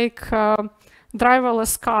 let's take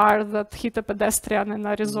driverless car that hit a pedestrian in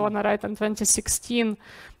Arizona, right, in 2016.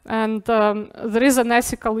 And there is an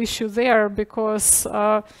ethical issue there because,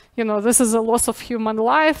 you know, this is a loss of human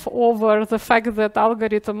life over the fact that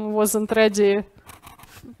algorithm wasn't ready,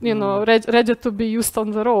 you know, ready to be used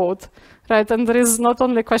on the road, right? And there is not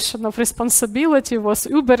only a question of responsibility, was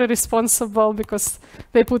Uber responsible because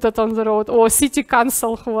they put it on the road, or city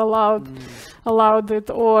council who allowed it,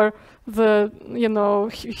 or the, you know,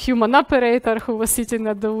 human operator who was sitting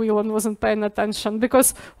at the wheel and wasn't paying attention.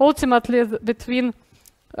 Because ultimately, between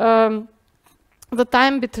the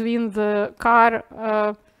time between the car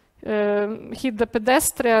hit the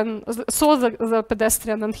pedestrian, saw the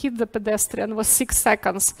pedestrian and hit the pedestrian was 6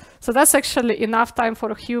 seconds. So that's actually enough time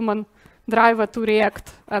for a human driver to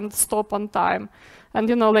react and stop on time. And,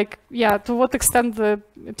 you know, like, yeah, to what extent the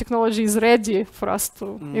technology is ready for us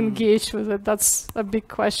to engage with it, that's a big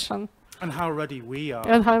question. And how ready we are.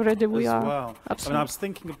 And how ready we are. Well. Absolutely. I mean, I was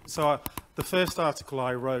thinking, so the first article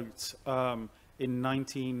I wrote in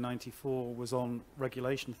 1994 was on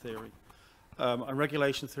regulation theory. And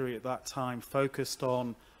regulation theory at that time focused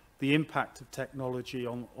on the impact of technology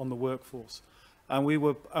on the workforce. And we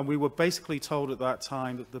were basically told at that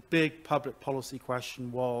time that the big public policy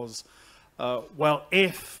question was, well,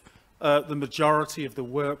 if the majority of the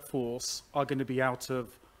workforce are going to be out of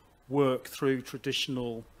work through the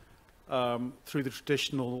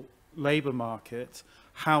traditional labour market,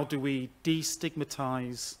 how do we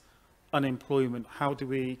destigmatise unemployment? How do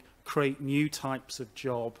we create new types of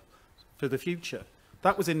job for the future?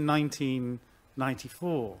 That was in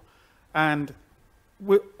 1994. And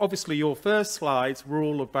obviously your first slides were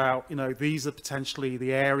all about, you know, these are potentially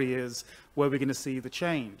the areas where we're going to see the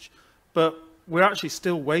change. But we're actually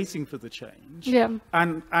still waiting for the change. Yeah.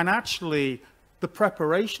 And actually the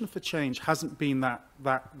preparation for change hasn't been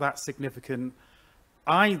that significant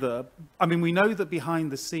either. I mean, we know that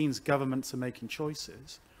behind the scenes governments are making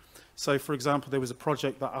choices. So, for example, there was a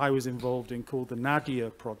project that I was involved in called the Nadia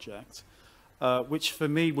project, which for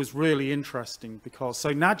me was really interesting because,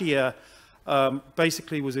 so Nadia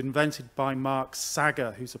basically was invented by Mark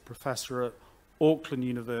Sager, who's a professor at Auckland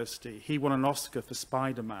University. He won an Oscar for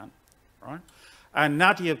Spider-Man, right? And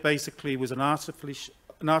Nadia basically was an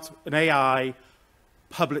AI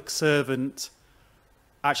public servant.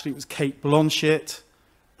 Actually, it was Kate Blanchett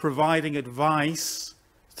providing advice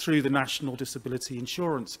through the National Disability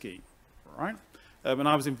Insurance Scheme, right? And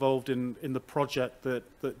I was involved in the project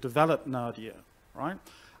that developed Nadia, right?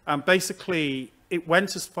 And basically, it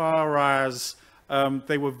went as far as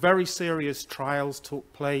they were very serious trials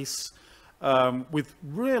took place with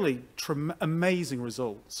really amazing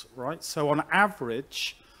results, right? So on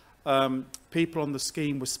average, people on the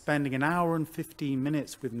scheme were spending 1 hour and 15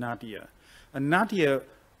 minutes with Nadia. And Nadia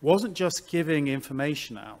wasn't just giving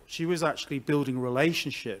information out. She was actually building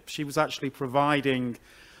relationships. She was actually providing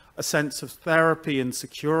a sense of therapy and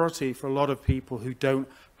security for a lot of people who don't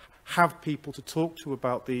have people to talk to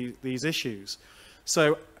about these issues.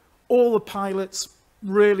 So all the pilots,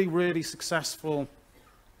 really, really successful.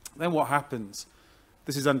 Then what happens?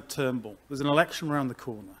 This is undeterminable. There's an election around the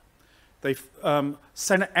corner.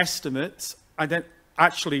 Senate estimates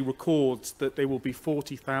actually records that there will be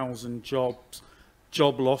 40,000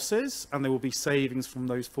 job losses, and there will be savings from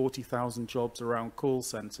those 40,000 jobs around call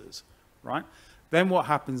centres, right? Then what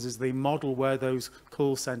happens is they model where those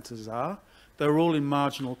call centres are. They're all in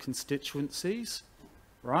marginal constituencies,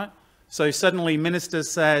 right? So suddenly minister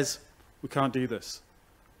says, we can't do this,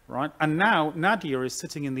 right? And now Nadia is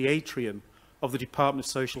sitting in the atrium of the Department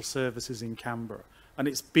of Social Services in Canberra, and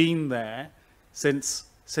it's been there since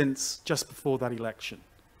just before that election.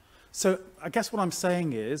 So I guess what I'm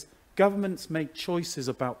saying is governments make choices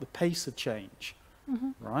about the pace of change,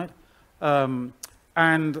 right?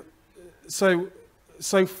 And so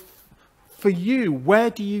for you, where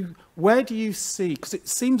do you see, because it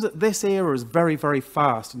seems that this era is very, very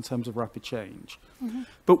fast in terms of rapid change,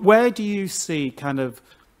 but where do you see kind of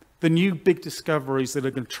the new big discoveries that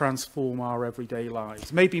are going to transform our everyday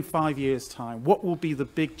lives? Maybe in 5 years' time, what will be the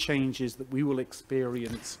big changes that we will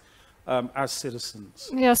experience as citizens?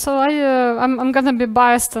 Yeah, so I'm going to be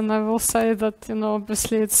biased, and I will say that, you know,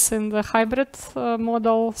 obviously it's in the hybrid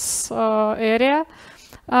models area.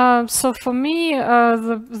 So for me,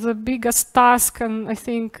 the biggest task, and I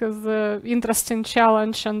think the interesting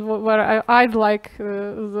challenge, and where I'd like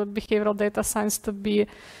the behavioral data science to be,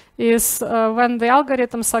 is when the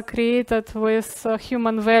algorithms are created with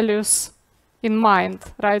human values in mind,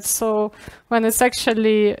 right? So when it's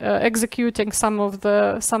actually executing some of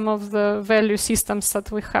the value systems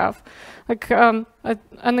that we have. Like an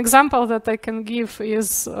example that I can give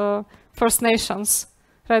is First Nations,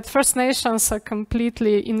 right? First Nations are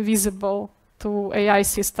completely invisible to AI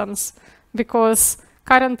systems because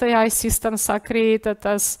current AI systems are created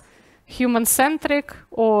as human-centric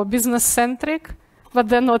or business-centric, but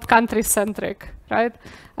they're not country-centric, right?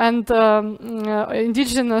 And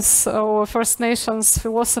indigenous or First Nations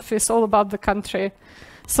philosophy is all about the country.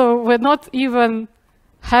 So we're not even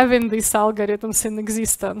having these algorithms in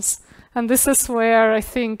existence. And this is where I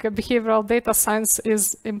think behavioral data science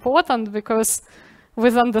is important, because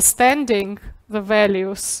with understanding the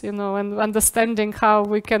values, you know, and understanding how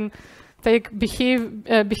we can take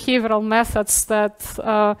behavioral methods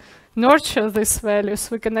that nurture these values,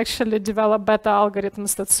 we can actually develop better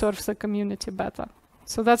algorithms that serve the community better.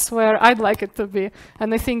 So that's where I'd like it to be.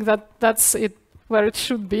 And I think that that's it, where it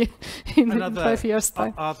should be in 5 years'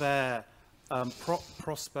 time. Are there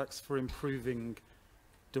prospects for improving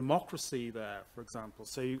democracy there, for example?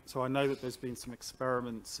 So I know that there's been some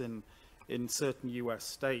experiments in certain US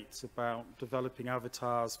states about developing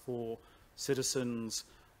avatars for citizens.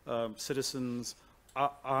 Citizens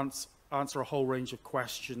answer a whole range of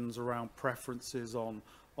questions around preferences on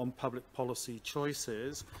on public policy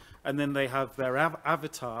choices, and then they have their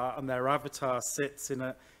avatar, and their avatar sits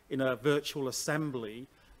in a virtual assembly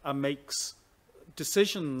and makes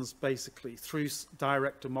decisions basically through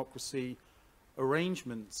direct democracy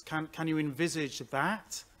arrangements. Can you envisage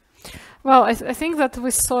that? Well, I think that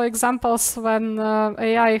we saw examples when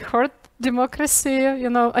AI hurt democracy. You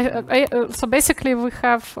know, so basically we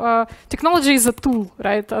have technology is a tool,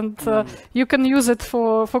 right? And you can use it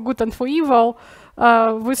for good and for evil.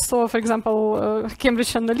 We saw, for example,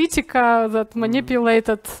 Cambridge Analytica that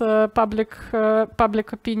manipulated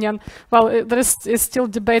public opinion. Well, there is still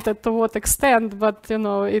debated to what extent, but you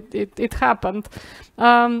know, it happened.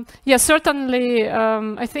 Yeah, certainly.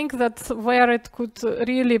 I think that where it could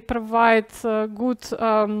really provide good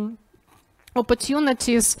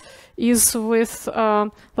opportunities is with,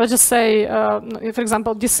 let's just say, for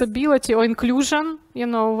example, disability or inclusion. You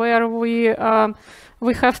know, where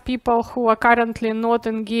we have people who are currently not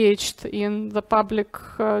engaged in the public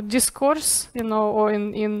discourse, you know, or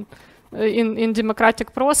in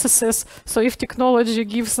democratic processes. So if technology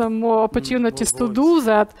gives them more opportunities to do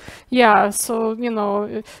that, yeah. So you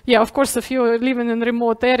know, yeah. Of course, if you're living in a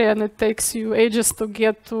remote area and it takes you ages to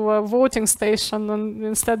get to a voting station, and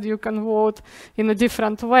instead you can vote in a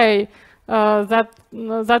different way.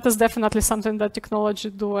 That is definitely something that technology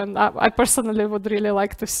do, and I personally would really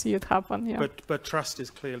like to see it happen. Yeah. But trust is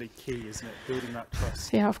clearly key, isn't it? Building that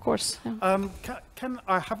trust. Yeah, of course. Yeah.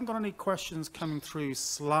 I haven't got any questions coming through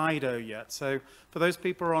Slido yet. So for those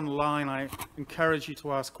people who are online, I encourage you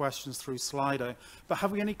to ask questions through Slido. But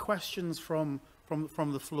have we any questions from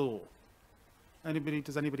the floor?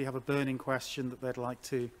 Does anybody have a burning question that they'd like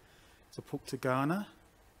to put to Ganna?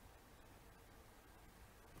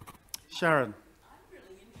 Sharon. I'm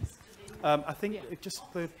really interested in... I think it just...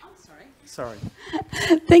 I'm sorry.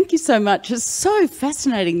 Thank you so much. It's so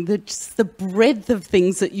fascinating, the breadth of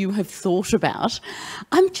things that you have thought about.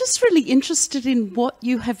 I'm just really interested in what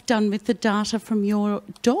you have done with the data from your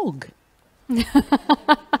dog. Yeah,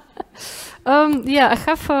 I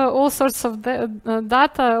have all sorts of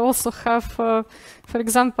data. I also have, for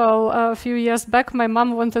example, a few years back, my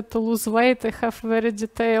mom wanted to lose weight. I have very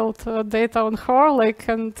detailed data on her, like,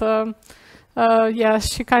 and yeah,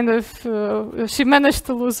 she kind of she managed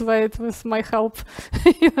to lose weight with my help,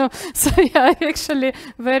 you know. So yeah, I actually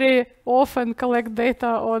very often collect data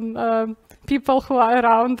on people who are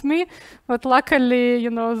around me, but luckily, you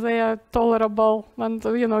know, they are tolerable, and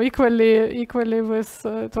you know, equally with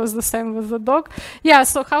it was the same with the dog. Yeah,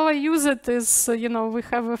 so how I use it is, you know, we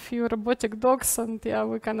have a few robotic dogs, and yeah,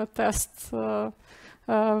 we kind of test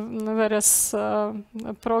various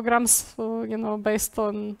programs, you know, based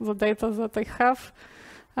on the data that I have,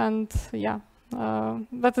 and yeah,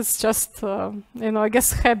 that is just, you know, I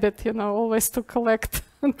guess habit, you know, always to collect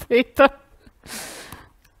data.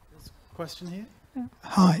 Question here? Yeah.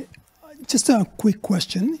 Hi, just a quick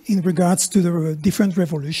question in regards to the different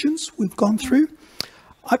revolutions we've gone through.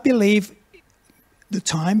 I believe the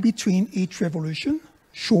time between each revolution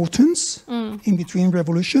shortens in between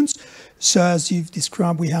revolutions. So as you've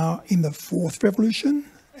described, we are in the fourth revolution,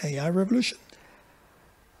 AI revolution.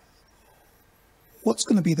 What's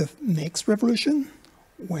going to be the next revolution?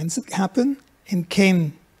 When's it happen? And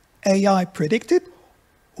can AI predict it,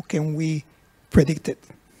 or can we predict it?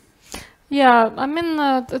 Yeah, I mean,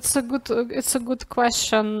 it's a good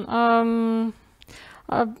question.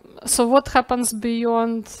 So what happens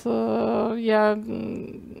beyond, yeah,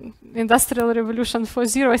 Industrial Revolution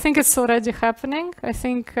 4.0? I think it's already happening. I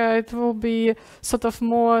think it will be sort of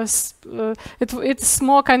more, it's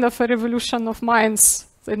more kind of a revolution of minds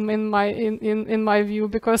in my view,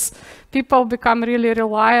 because people become really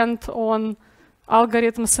reliant on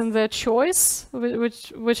algorithms in their choice,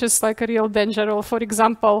 which is like a real danger. Or for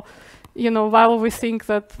example, you know, while we think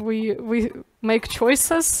that we make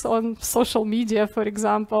choices on social media, for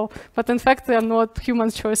example, but in fact they are not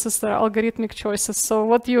human choices, they're algorithmic choices. So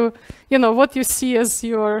what you see as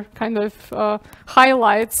your kind of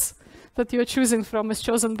highlights that you're choosing from is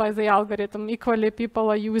chosen by the algorithm. Equally, people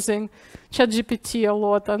are using ChatGPT a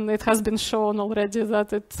lot, and it has been shown already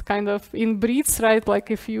that it kind of inbreeds, right?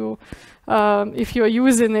 Like if you're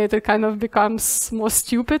using it, it kind of becomes more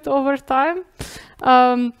stupid over time.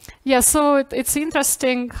 Yeah, so it's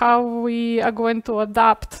interesting how we are going to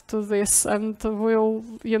adapt to this, and we'll,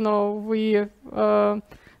 you know,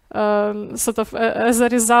 sort of as a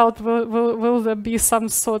result, will there be some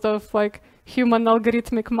sort of like human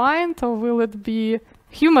algorithmic mind, or will it be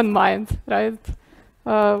human mind, right?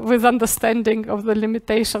 With understanding of the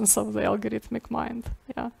limitations of the algorithmic mind.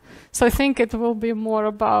 Yeah. So I think it will be more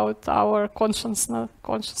about our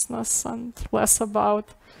consciousness and less about,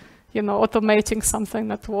 you know, automating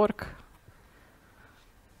something at work.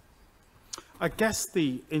 I guess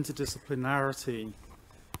the interdisciplinarity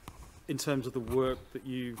in terms of the work that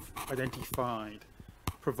you've identified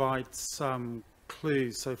provides some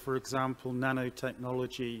clues. So for example,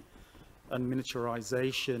 nanotechnology and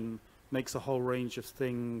miniaturization makes a whole range of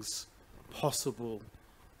things possible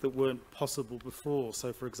that weren't possible before.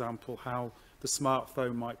 So for example, how the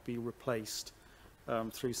smartphone might be replaced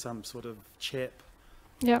through some sort of chip,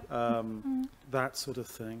 that sort of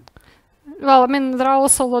thing. Well, I mean, there are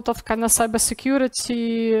also a lot of kind of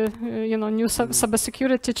cybersecurity, you know, new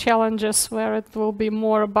cybersecurity challenges where it will be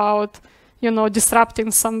more about, you know,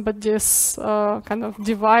 disrupting somebody's kind of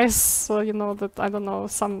device, you know, that, I don't know,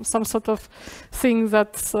 some sort of thing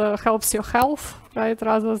that helps your health, right,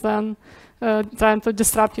 rather than trying to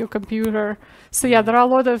disrupt your computer. So yeah, there are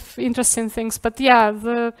a lot of interesting things, but yeah,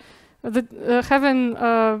 having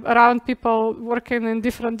around people working in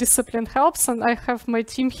different discipline helps, and I have my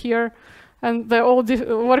team here, and they all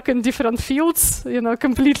work in different fields, you know,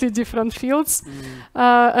 completely different fields.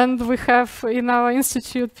 And we have in our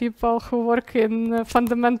institute people who work in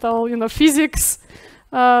fundamental, you know, physics,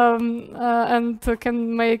 and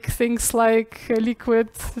can make things like liquid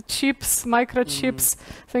chips, microchips,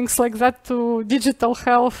 things like that, to digital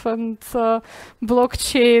health and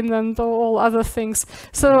blockchain and all other things.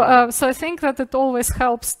 So, so I think that it always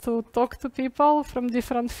helps to talk to people from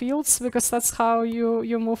different fields, because that's how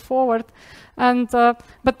you move forward. And but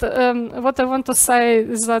what I want to say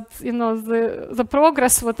is that, you know, the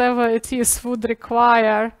progress, whatever it is, would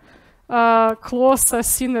require closer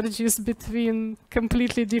synergies between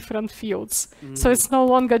completely different fields. So it's no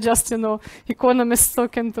longer just, you know, economists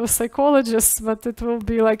talking to psychologists, but it will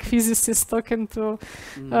be like physicists talking to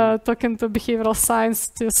behavioral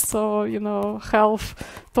scientists, or, you know, health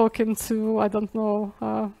talking to, I don't know,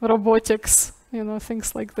 robotics, you know,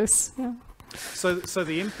 things like this. Yeah. So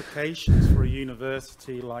the implications for a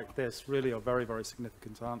university like this really are very, very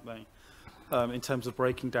significant, aren't they? In terms of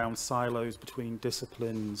breaking down silos between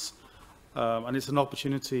disciplines. And it's an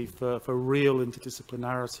opportunity for real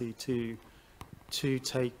interdisciplinarity to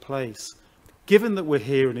take place. Given that we're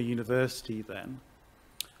here in a university then,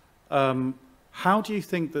 how do you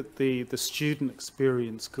think that the student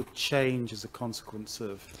experience could change as a consequence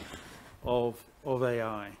of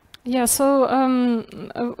AI? Yeah, so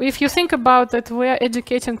if you think about it, we're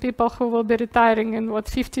educating people who will be retiring in, what,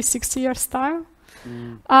 50, 60 years' time?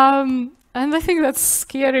 And I think that's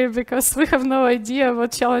scary, because we have no idea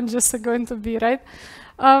what challenges are going to be, right?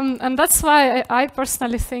 And that's why I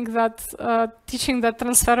personally think that teaching that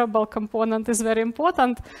transferable component is very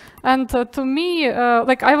important. And to me,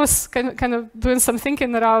 like, I was kind of doing some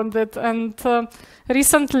thinking around it, and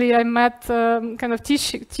recently I met kind of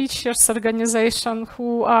teachers organization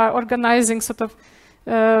who are organizing sort of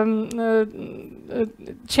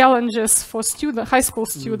challenges for high school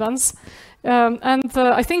students. And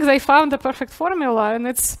I think they found the perfect formula, and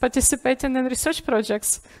it's participating in research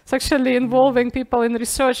projects. It's actually involving people in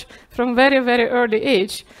research from very, very early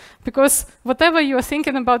age, because whatever you are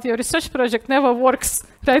thinking about your research project never works,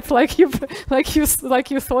 right? Like you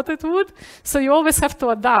thought it would. So you always have to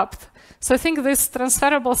adapt. So I think these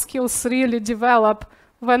transferable skills really develop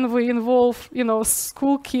when we involve, you know,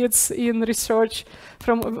 school kids in research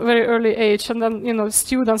from a very early age, and then, you know,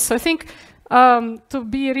 students. So I think to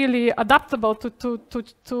be really adaptable,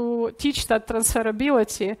 to teach that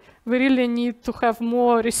transferability, we really need to have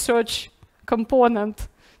more research component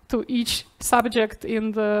to each subject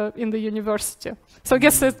in the university. So I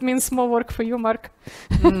guess it means more work for you, Mark,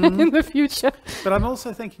 in the future. But I'm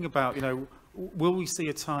also thinking about, you know, will we see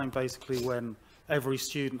a time basically when every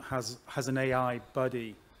student has an AI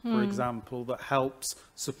buddy, for example, that helps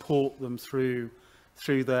support them through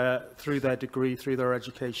their degree, through their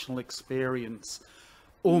educational experience?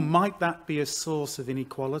 Or might that be a source of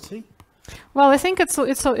inequality? Well, I think it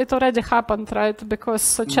already happened, right?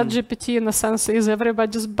 Because ChatGPT, in a sense, is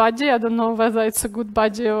everybody's buddy. I don't know whether it's a good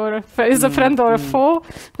buddy or is a friend or a foe.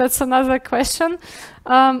 That's another question.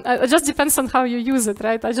 It just depends on how you use it,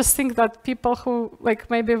 right? I just think that people who, like,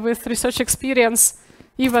 maybe with research experience,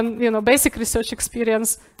 even, you know, basic research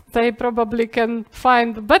experience, they probably can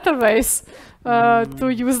find better ways to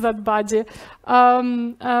use that buddy.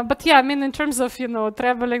 But yeah, I mean, in terms of, you know,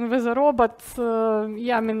 traveling with a robot,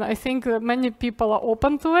 yeah, I mean, I think many people are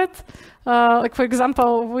open to it. Like, for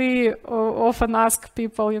example, we often ask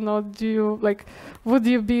people, you know, would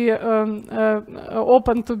you be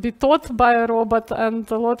open to be taught by a robot?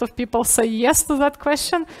 And a lot of people say yes to that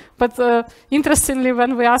question. But interestingly,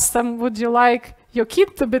 when we ask them, would you like your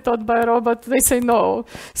kid to be taught by a robot, they say no.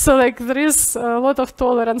 So like there is a lot of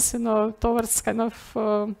tolerance, you know, towards kind of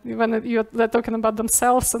when they're talking about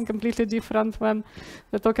themselves, and completely different when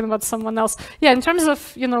they're talking about someone else. Yeah, in terms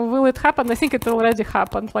of, you know, will it happen? I think it already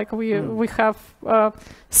happened. Like we have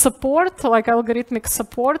support, like algorithmic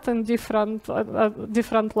support in different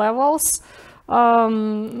levels.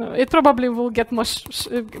 It probably will get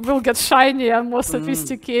shinier and more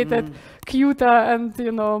sophisticated, cuter, and,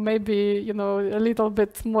 you know, maybe, you know, a little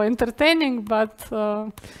bit more entertaining, but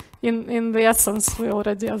in the essence we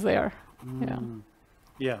already are there.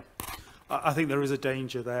 Yeah, I think there is a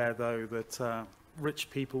danger there, though, that rich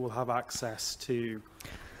people will have access to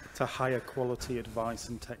higher quality advice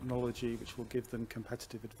and technology, which will give them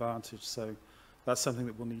competitive advantage. So that's something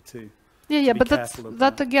that we'll need to but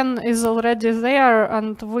that again is already there,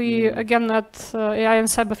 and we again at AI and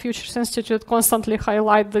Cyber Futures Institute constantly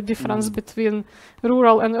highlight the difference between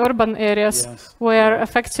rural and urban areas, where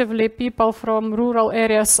effectively people from rural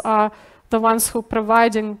areas are the ones who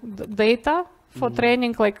providing the data for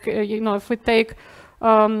training. Like you know, if we take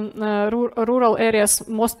rural areas,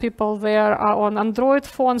 most people there are on Android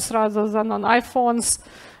phones rather than on iPhones.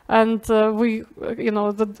 And you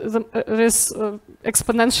know, there is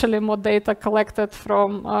exponentially more data collected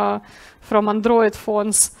from Android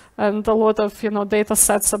phones, and a lot of, you know, data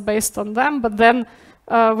sets are based on them. But then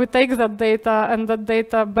we take that data, and that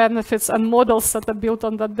data benefits, and models that are built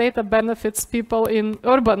on that data benefits people in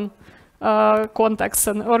urban contexts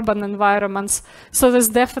and urban environments. So there's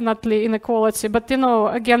definitely inequality. But, you know,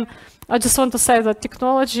 again, I just want to say that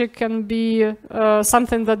technology can be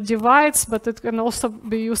something that divides, but it can also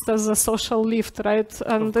be used as a social lift, right?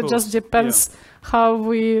 And it just depends how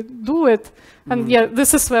we do it. And yeah,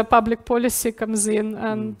 this is where public policy comes in.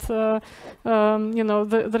 And, you know,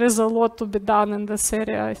 there is a lot to be done in this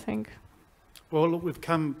area, I think. Well, look, we've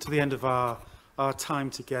come to the end of our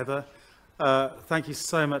time together. Thank you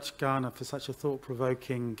so much, Ganna, for such a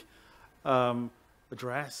thought-provoking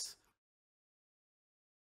address.